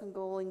females can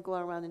only go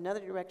around another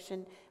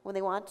direction. When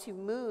they want to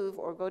move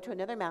or go to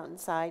another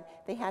mountainside,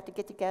 they have to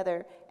get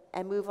together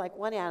and move like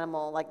one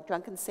animal, like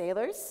drunken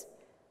sailors.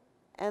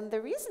 And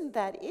the reason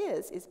that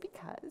is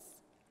because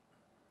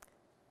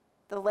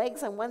the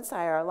legs on one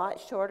side are a lot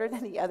shorter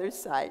than the other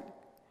side.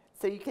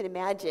 So you can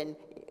imagine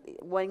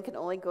one can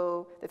only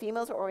go, the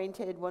females are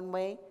oriented one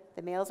way,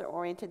 the males are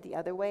oriented the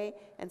other way,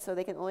 and so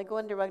they can only go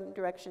in one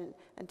direction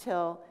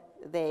until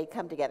they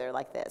come together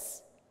like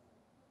this.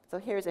 So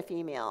here's a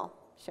female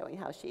showing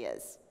how she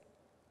is.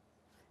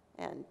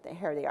 And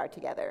here they are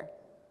together.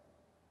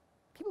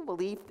 People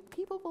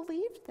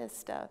believed this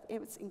stuff. It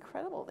was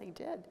incredible, they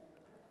did.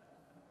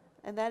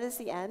 And that is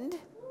the end.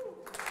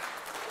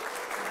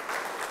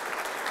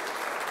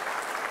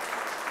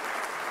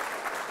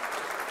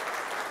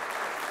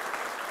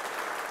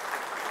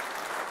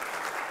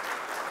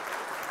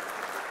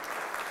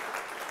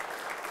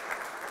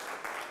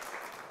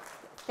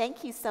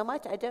 Thank you so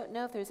much. I don't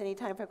know if there's any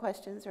time for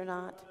questions or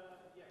not.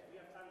 Yeah, we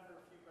have time for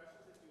a few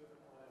questions if you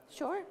want to.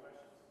 Sure.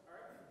 Questions. All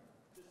right.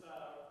 Just stand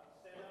up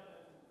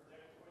and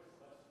project your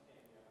voice as much as you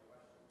can. You have a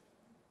question?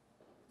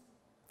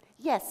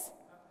 Yes.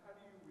 How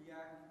do you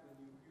react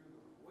when you hear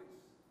the voice?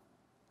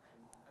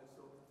 And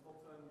so the whole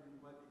time you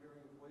might be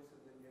hearing the voice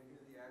and then you hear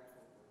the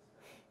actual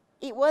voice.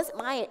 It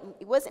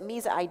wasn't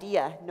me's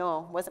idea.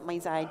 No, it wasn't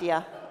me's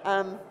idea.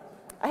 I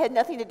had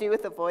nothing to do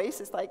with the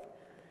voice. It's like,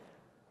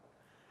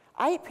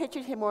 I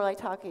pictured him more like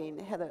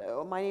talking,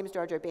 hello, my name is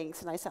Jar Jar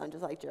Binks, and I sound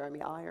just like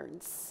Jeremy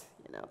Irons.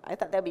 I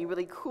thought that'd be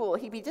really cool.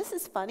 He'd be just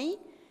as funny,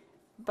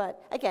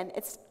 but again,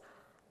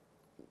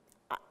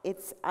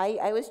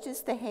 I was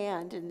just the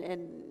hand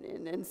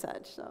and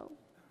such, so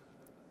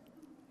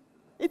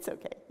it's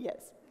okay,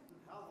 yes.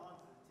 How long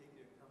does it take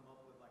you to come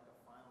up with like a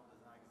final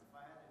design? Because if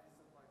I had to do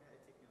something like that,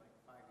 it'd take me like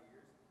 5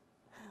 years.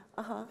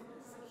 Uh-huh.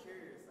 I'm just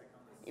curious, like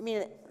on this. You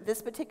mean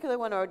this particular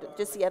one or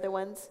just the other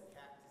ones?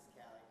 Cactus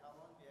cat, like how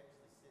long do you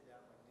actually sit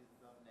down and do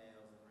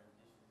thumbnails and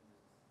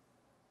renditions?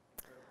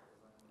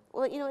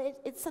 Well,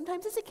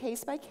 sometimes it's a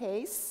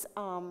case-by-case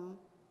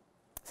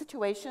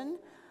situation.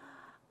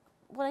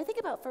 What I think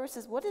about first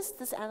is, what does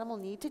this animal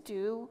need to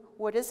do?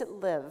 Where does it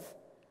live?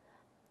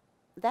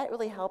 That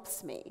really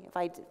helps me. If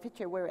I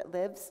picture where it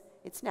lives,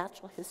 its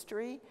natural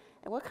history,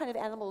 and what kind of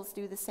animals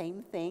do the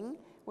same thing,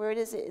 where it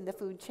is in the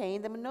food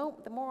chain,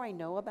 the more I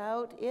know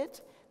about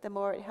it, the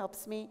more it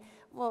helps me.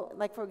 Well,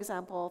 like for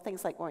example,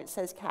 things like where it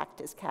says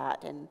cactus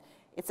cat, and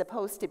it's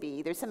supposed to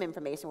be, there's some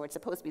information where it's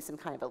supposed to be some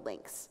kind of a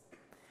lynx.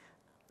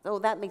 Oh,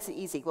 that makes it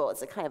easy. Well,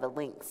 it's a kind of a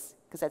lynx,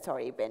 because that's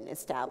already been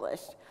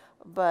established.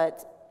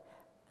 But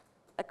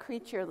a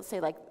creature, let's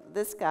say like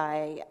this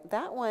guy,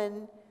 that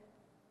one,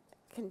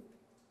 can,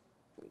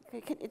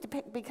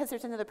 it because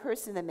there's another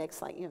person in the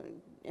mix, like,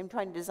 I'm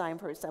trying to design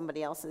for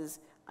somebody else's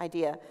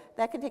idea.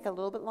 That can take a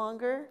little bit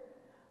longer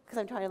because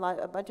I'm trying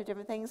a bunch of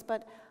different things.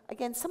 But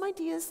again, some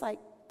ideas like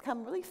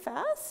come really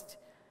fast,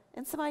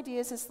 and some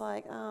ideas is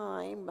like, oh,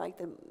 I'm like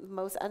the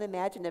most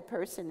unimaginative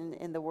person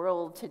in the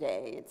world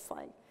today. It's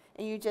like,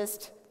 and you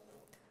just,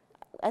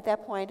 at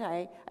that point,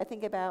 I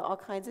think about all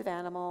kinds of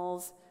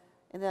animals,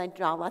 and then I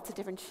draw lots of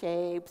different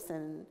shapes,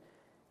 and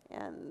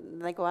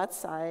I go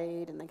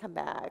outside, and I come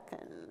back,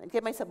 and I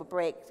give myself a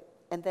break.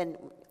 And then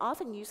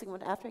often, usually,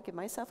 after I give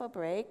myself a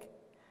break,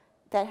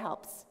 that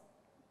helps.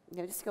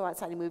 Just go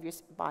outside and move your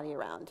body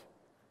around.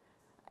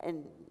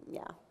 And,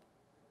 yeah.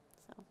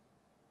 So,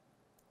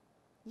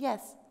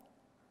 yes?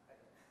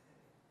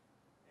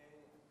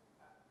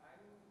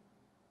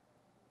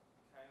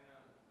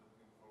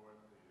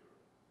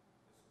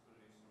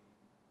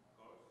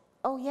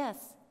 Oh, yes.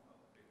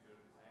 Picture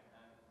design,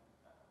 and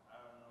I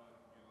don't know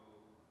if you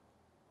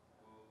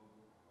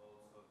will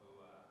also do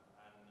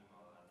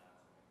animal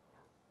anatomy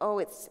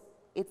course.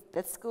 Oh,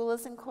 the school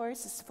is in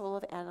course is full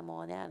of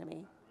animal anatomy.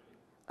 Really?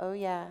 Oh,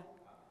 yeah.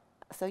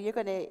 So you're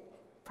going to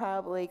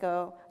probably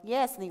go,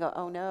 yes, and you go,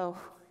 oh, no.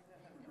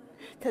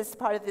 Because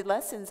part of the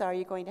lessons are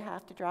you're going to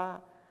have to draw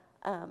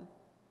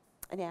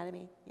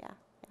anatomy. Yeah.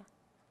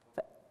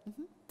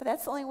 But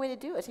that's the only way to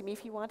do it. I mean,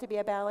 if you want to be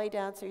a ballet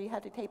dancer, you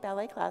have to take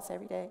ballet class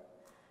every day.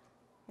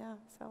 Yeah,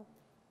 so.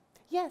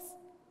 Yes?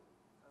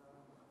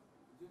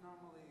 Do you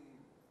normally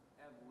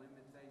have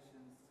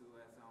limitations to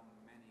how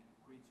many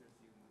creatures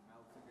you can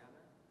meld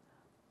together?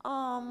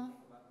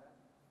 About that?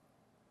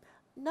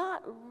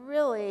 Not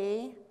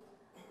really.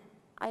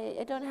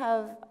 I don't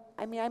have,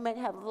 I mean, I might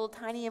have a little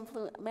tiny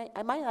influence.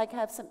 I might like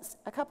have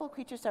a couple of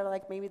creatures that are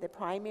like maybe the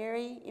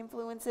primary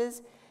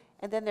influences,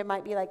 and then there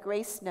might be like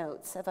grace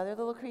notes of other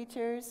little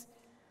creatures.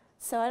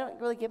 So I don't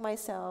really give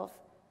myself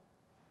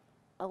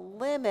a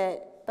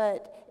limit,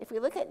 but if we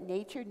look at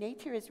nature,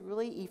 nature is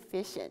really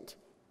efficient.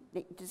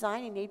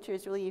 Designing nature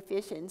is really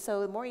efficient.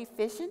 So the more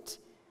efficient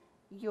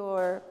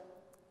your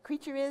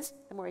creature is,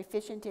 the more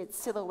efficient its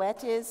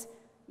silhouette is.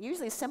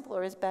 Usually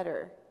simpler is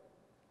better.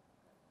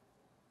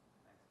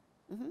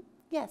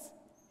 Yes?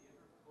 Do you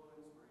ever pull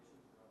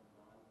inspiration from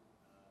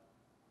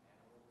non-animal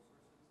sources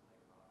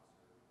like rocks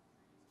or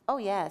trees? Oh,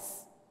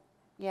 yes.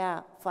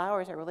 Yeah,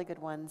 flowers are really good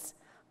ones.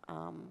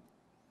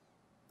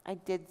 I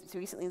did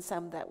recently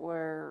some that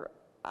were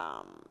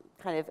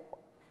kind of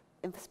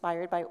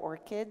inspired by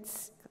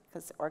orchids,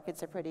 because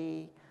orchids are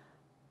pretty,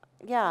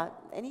 yeah,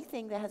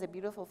 anything that has a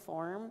beautiful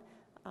form.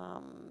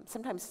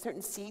 Sometimes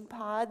certain seed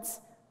pods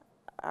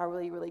are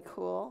really, really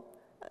cool.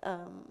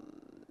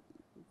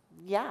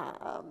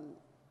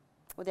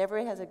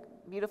 Whatever has a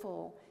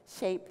beautiful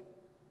shape,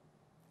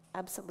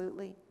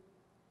 absolutely.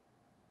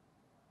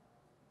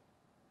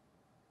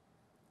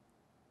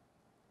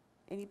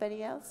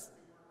 Anybody else?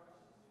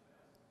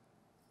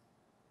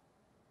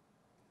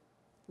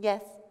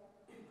 Yes?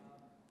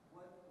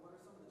 What are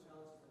some of the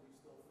challenges that you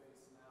still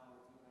face now,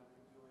 even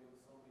after doing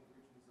so many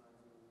creature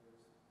designs over the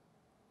years?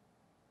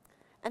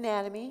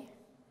 Anatomy.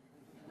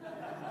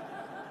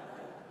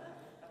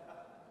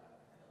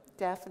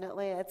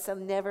 Definitely. It's a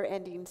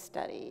never-ending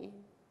study.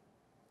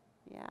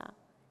 Yeah.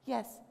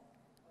 Yes?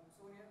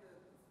 So when you have the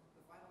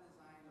final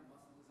design, the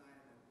muscle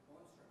design, and the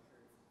bone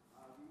structure,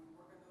 do you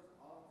work on those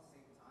all at the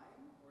same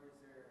time, or is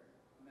there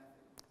a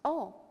method?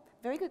 Oh,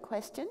 very good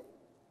question.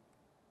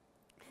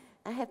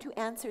 I have two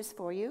answers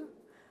for you.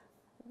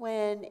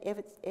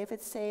 If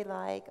it's say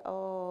like,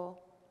 an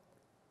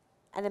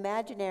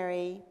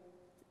imaginary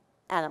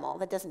animal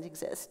that doesn't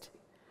exist,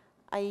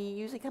 I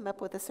usually come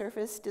up with a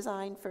surface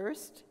design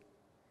first.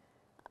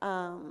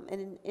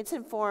 And it's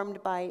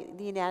informed by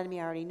the anatomy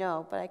I already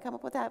know, but I come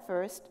up with that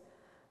first.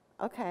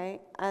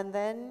 Okay, and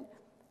then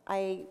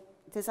I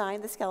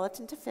design the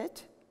skeleton to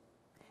fit,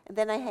 and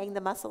then I hang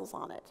the muscles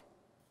on it.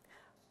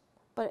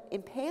 But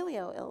in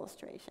paleo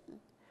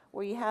illustration,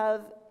 where you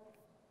have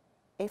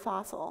a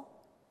fossil,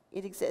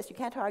 it exists, you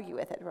can't argue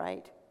with it,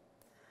 right?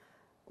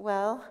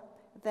 Well,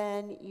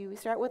 then you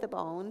start with the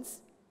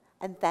bones,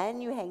 and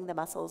then you hang the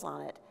muscles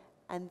on it,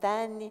 and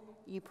then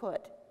you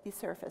put the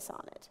surface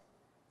on it.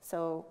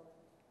 So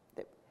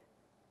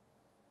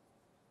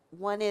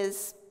one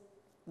is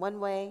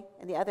one way,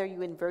 and the other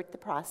you invert the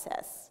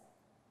process.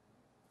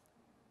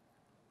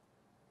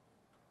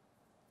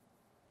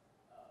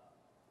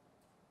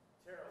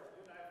 Terryl,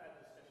 you and I have had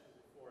discussions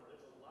before.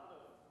 There's a lot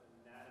of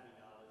anatomy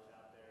knowledge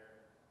out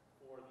there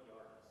for the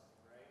artist,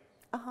 right?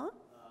 Uh-huh.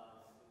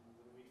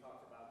 When we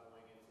talked about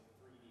going into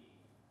 3D,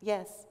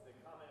 Yes. the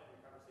comment in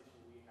the conversation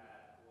we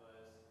had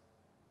was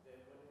that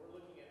when we're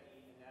looking at the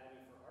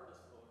anatomy for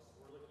artist books,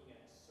 we're looking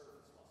at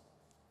surface muscles.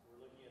 We're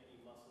looking at the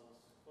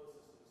muscles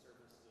closest to the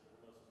surface that are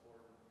the most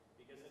important,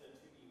 because in a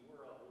 2D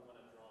world, we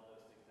want to draw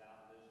those things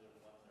out, and those are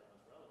the ones that are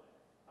most relevant.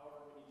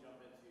 However, when you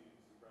jump into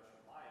ZBrush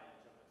or Maya,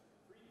 you jump into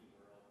the 3D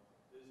world,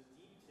 those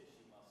deep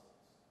tissue muscles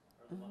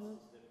are the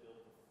muscles that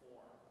build the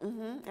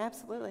form.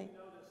 Absolutely. Do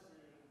you notice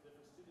through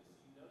different students,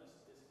 do you notice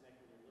a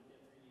disconnect when you're looking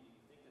at 3D? Do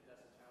you think that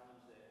that's a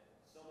challenge, that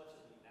so much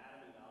of the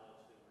anatomy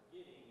knowledge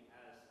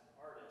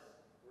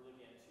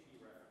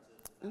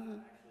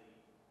actually,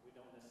 we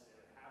don't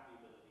necessarily have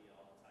the ability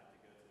all the time to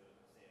go to,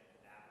 say,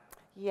 a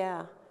cadaver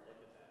Yeah. or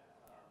look at that.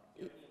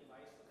 Do you have any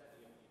advice with that?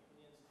 Do you have any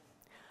opinions?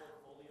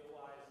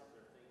 Portfolio-wise, is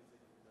there things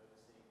that you're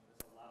noticing?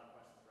 There's a lot of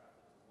questions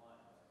wrapped into one.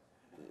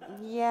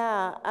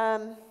 Yeah,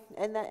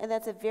 and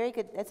that's a very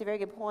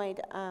good point.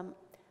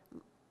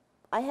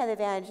 I had the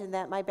advantage in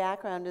that my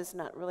background is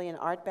not really an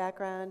art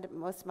background.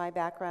 Most of my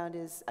background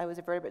is I was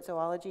a vertebrate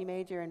zoology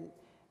major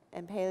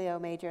and paleo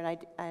major,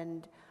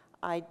 and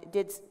I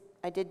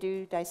did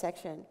do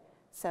dissection.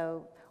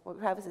 So what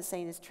Travis is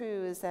saying is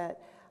true, is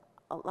that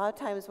a lot of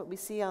times what we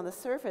see on the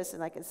surface,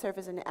 and like in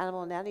surface in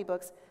animal anatomy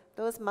books,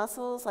 those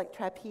muscles like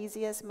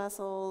trapezius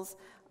muscles,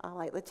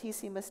 like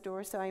latissimus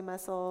dorsi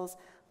muscles,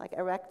 like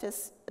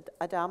erectus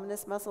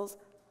abdominis muscles,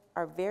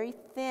 are very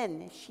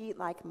thin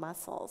sheet-like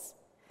muscles.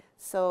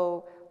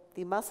 So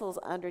the muscles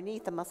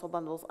underneath, the muscle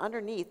bundles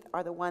underneath,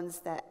 are the ones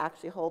that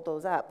actually hold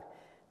those up.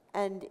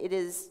 And it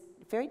is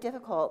very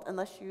difficult,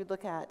 unless you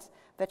look at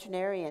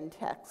veterinarian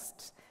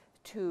texts,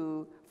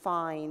 to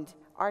find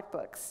art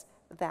books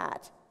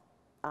that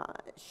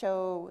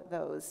show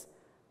those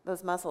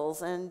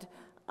muscles. And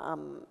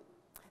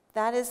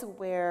that is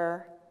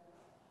where,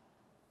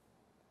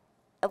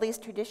 at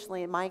least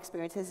traditionally in my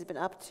experience, has been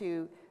up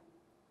to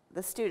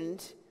the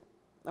student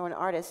or an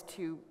artist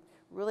to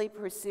really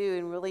pursue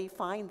and really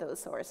find those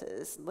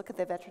sources. Look at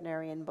the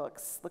veterinarian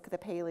books, look at the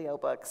paleo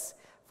books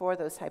for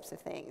those types of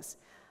things.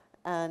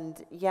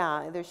 And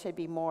yeah, there should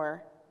be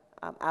more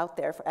out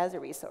there as a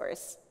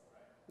resource.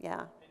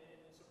 Yeah. And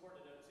it's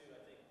important to note too,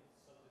 I think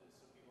something that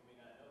some people may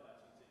not know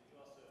about you is that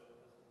you also,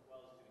 as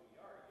well as doing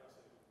the art, you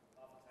also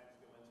oftentimes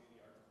go into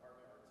the art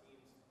department or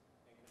teams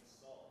and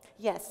consult.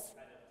 Yes.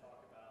 Kind of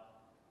talk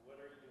about,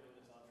 what are you doing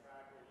that's on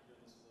track, or are you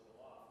doing this a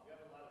little off? You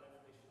have a lot of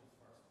information as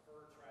far as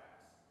fur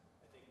tracks.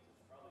 I think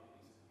there's probably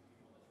at least a few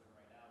people in this room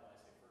right now, when I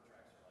say fur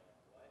tracks, are like,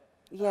 what?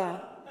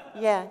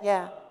 Yeah.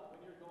 Yeah.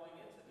 When you're going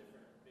into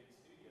different big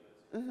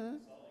studios and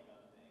Mm-hmm. consulting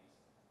on things,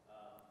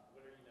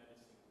 what are you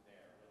noticing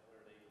there?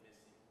 What are they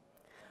missing?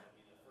 Would it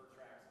be the fur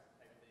tracks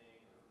type thing,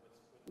 or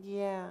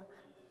Yeah.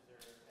 is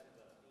there kind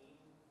of a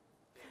theme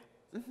that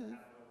Mm-hmm.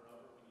 happen over and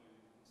over when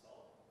you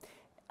consult?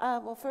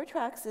 Well, fur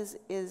tracks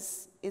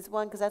is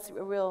one, because that's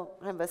a real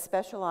kind of a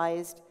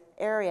specialized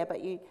area,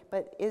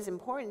 but is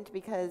important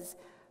because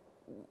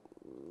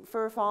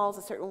fur falls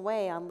a certain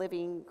way on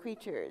living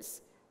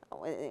creatures.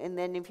 And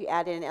then if you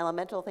add in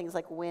elemental things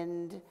like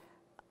wind,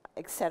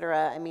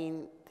 etc., I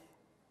mean,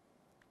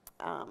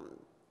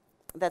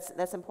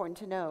 that's important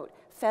to note.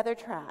 Feather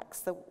tracks,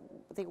 the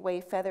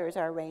way feathers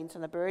are arranged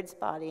on a bird's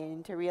body,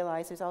 and to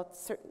realize there's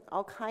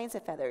all kinds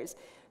of feathers,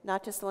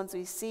 not just the ones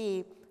we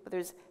see, but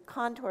there's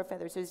contour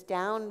feathers, there's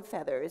down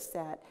feathers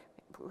that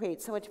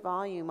create so much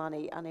volume on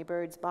a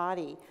bird's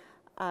body.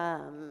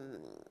 I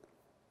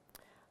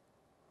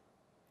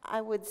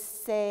would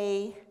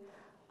say,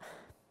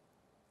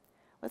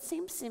 what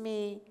seems to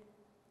me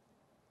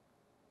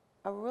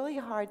a really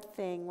hard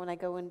thing when I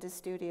go into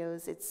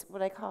studios, it's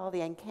what I call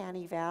the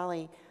uncanny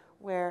valley,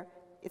 where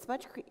it's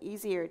much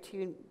easier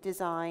to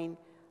design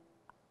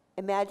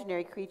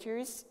imaginary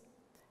creatures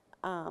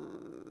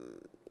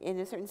in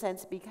a certain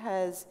sense,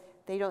 because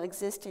they don't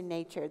exist in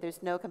nature.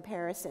 There's no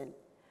comparison.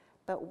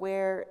 But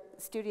where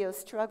studios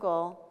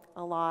struggle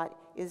a lot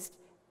is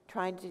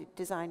trying to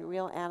design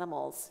real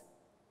animals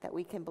that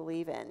we can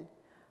believe in.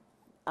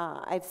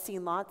 I've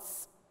seen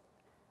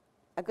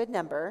a good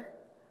number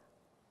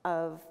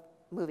of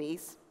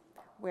movies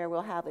where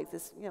we'll have like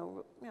this,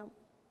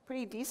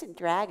 pretty decent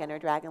dragon or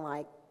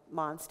dragon-like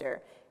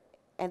monster,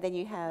 and then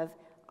you have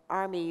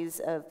armies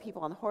of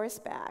people on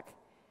horseback,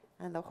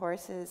 and the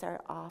horses are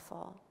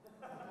awful.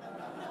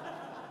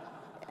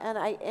 And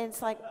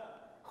it's like,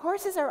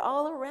 horses are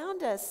all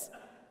around us.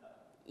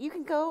 You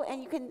can go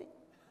and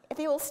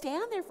they will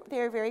stand there.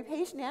 They're very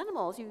patient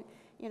animals.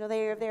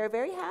 They're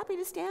very happy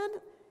to stand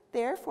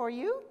there for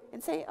you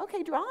and say,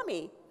 okay, draw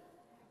me.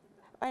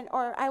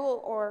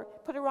 Or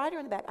put a rider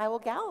in the back. I will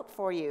gallop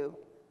for you.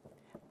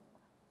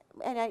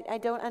 And I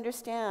don't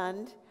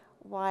understand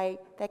why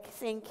that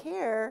same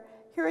care,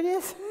 here it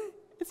is,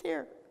 it's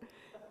here,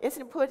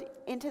 isn't put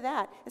into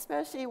that,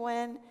 especially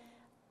when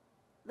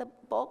the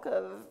bulk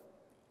of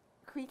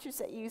creatures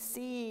that you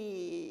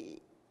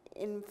see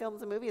in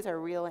films and movies are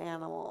real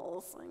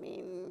animals. I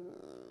mean,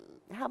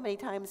 how many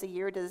times a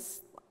year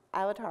does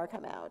Avatar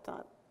come out?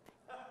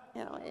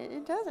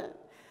 It doesn't.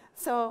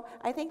 So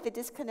I think the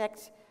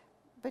disconnect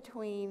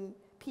between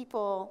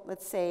people,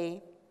 let's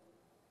say,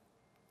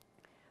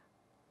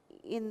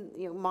 in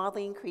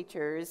modeling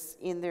creatures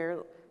in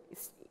their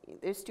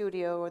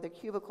studio or their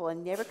cubicle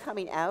and never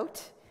coming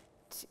out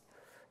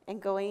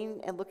and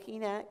going and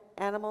looking at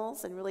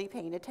animals and really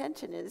paying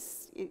attention,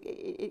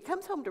 it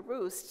comes home to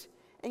roost.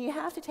 And you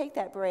have to take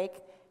that break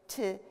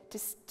to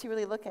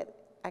really look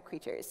at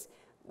creatures.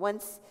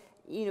 Once,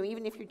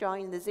 even if you're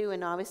drawing in the zoo,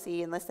 and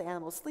obviously unless the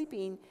animal's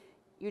sleeping,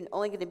 you're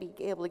only going to be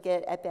able to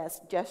get at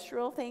best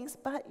gestural things,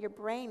 but your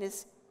brain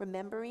is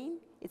remembering,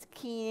 it's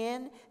keying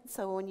in.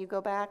 So when you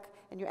go back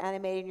and you're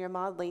animating, you're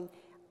modeling,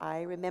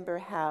 I remember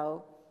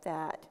how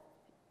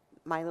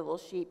my little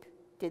sheep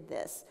did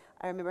this.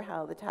 I remember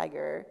how the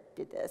tiger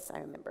did this. I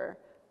remember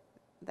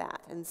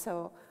that. And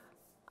so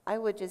I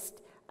would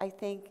just, I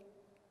think,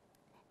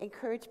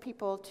 encourage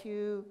people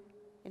to,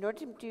 in order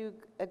to do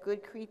a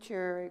good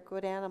creature, a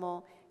good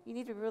animal, you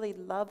need to really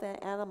love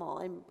that animal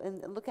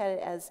and look at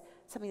it as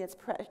something that's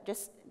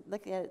just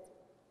looking at it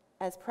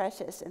as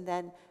precious, and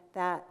then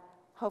that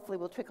hopefully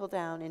will trickle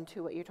down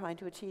into what you're trying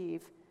to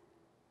achieve.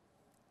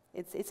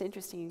 It's an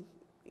interesting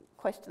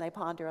question I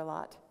ponder a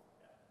lot.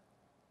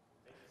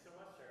 Thank you so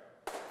much,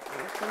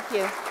 Terryl. Thank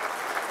you.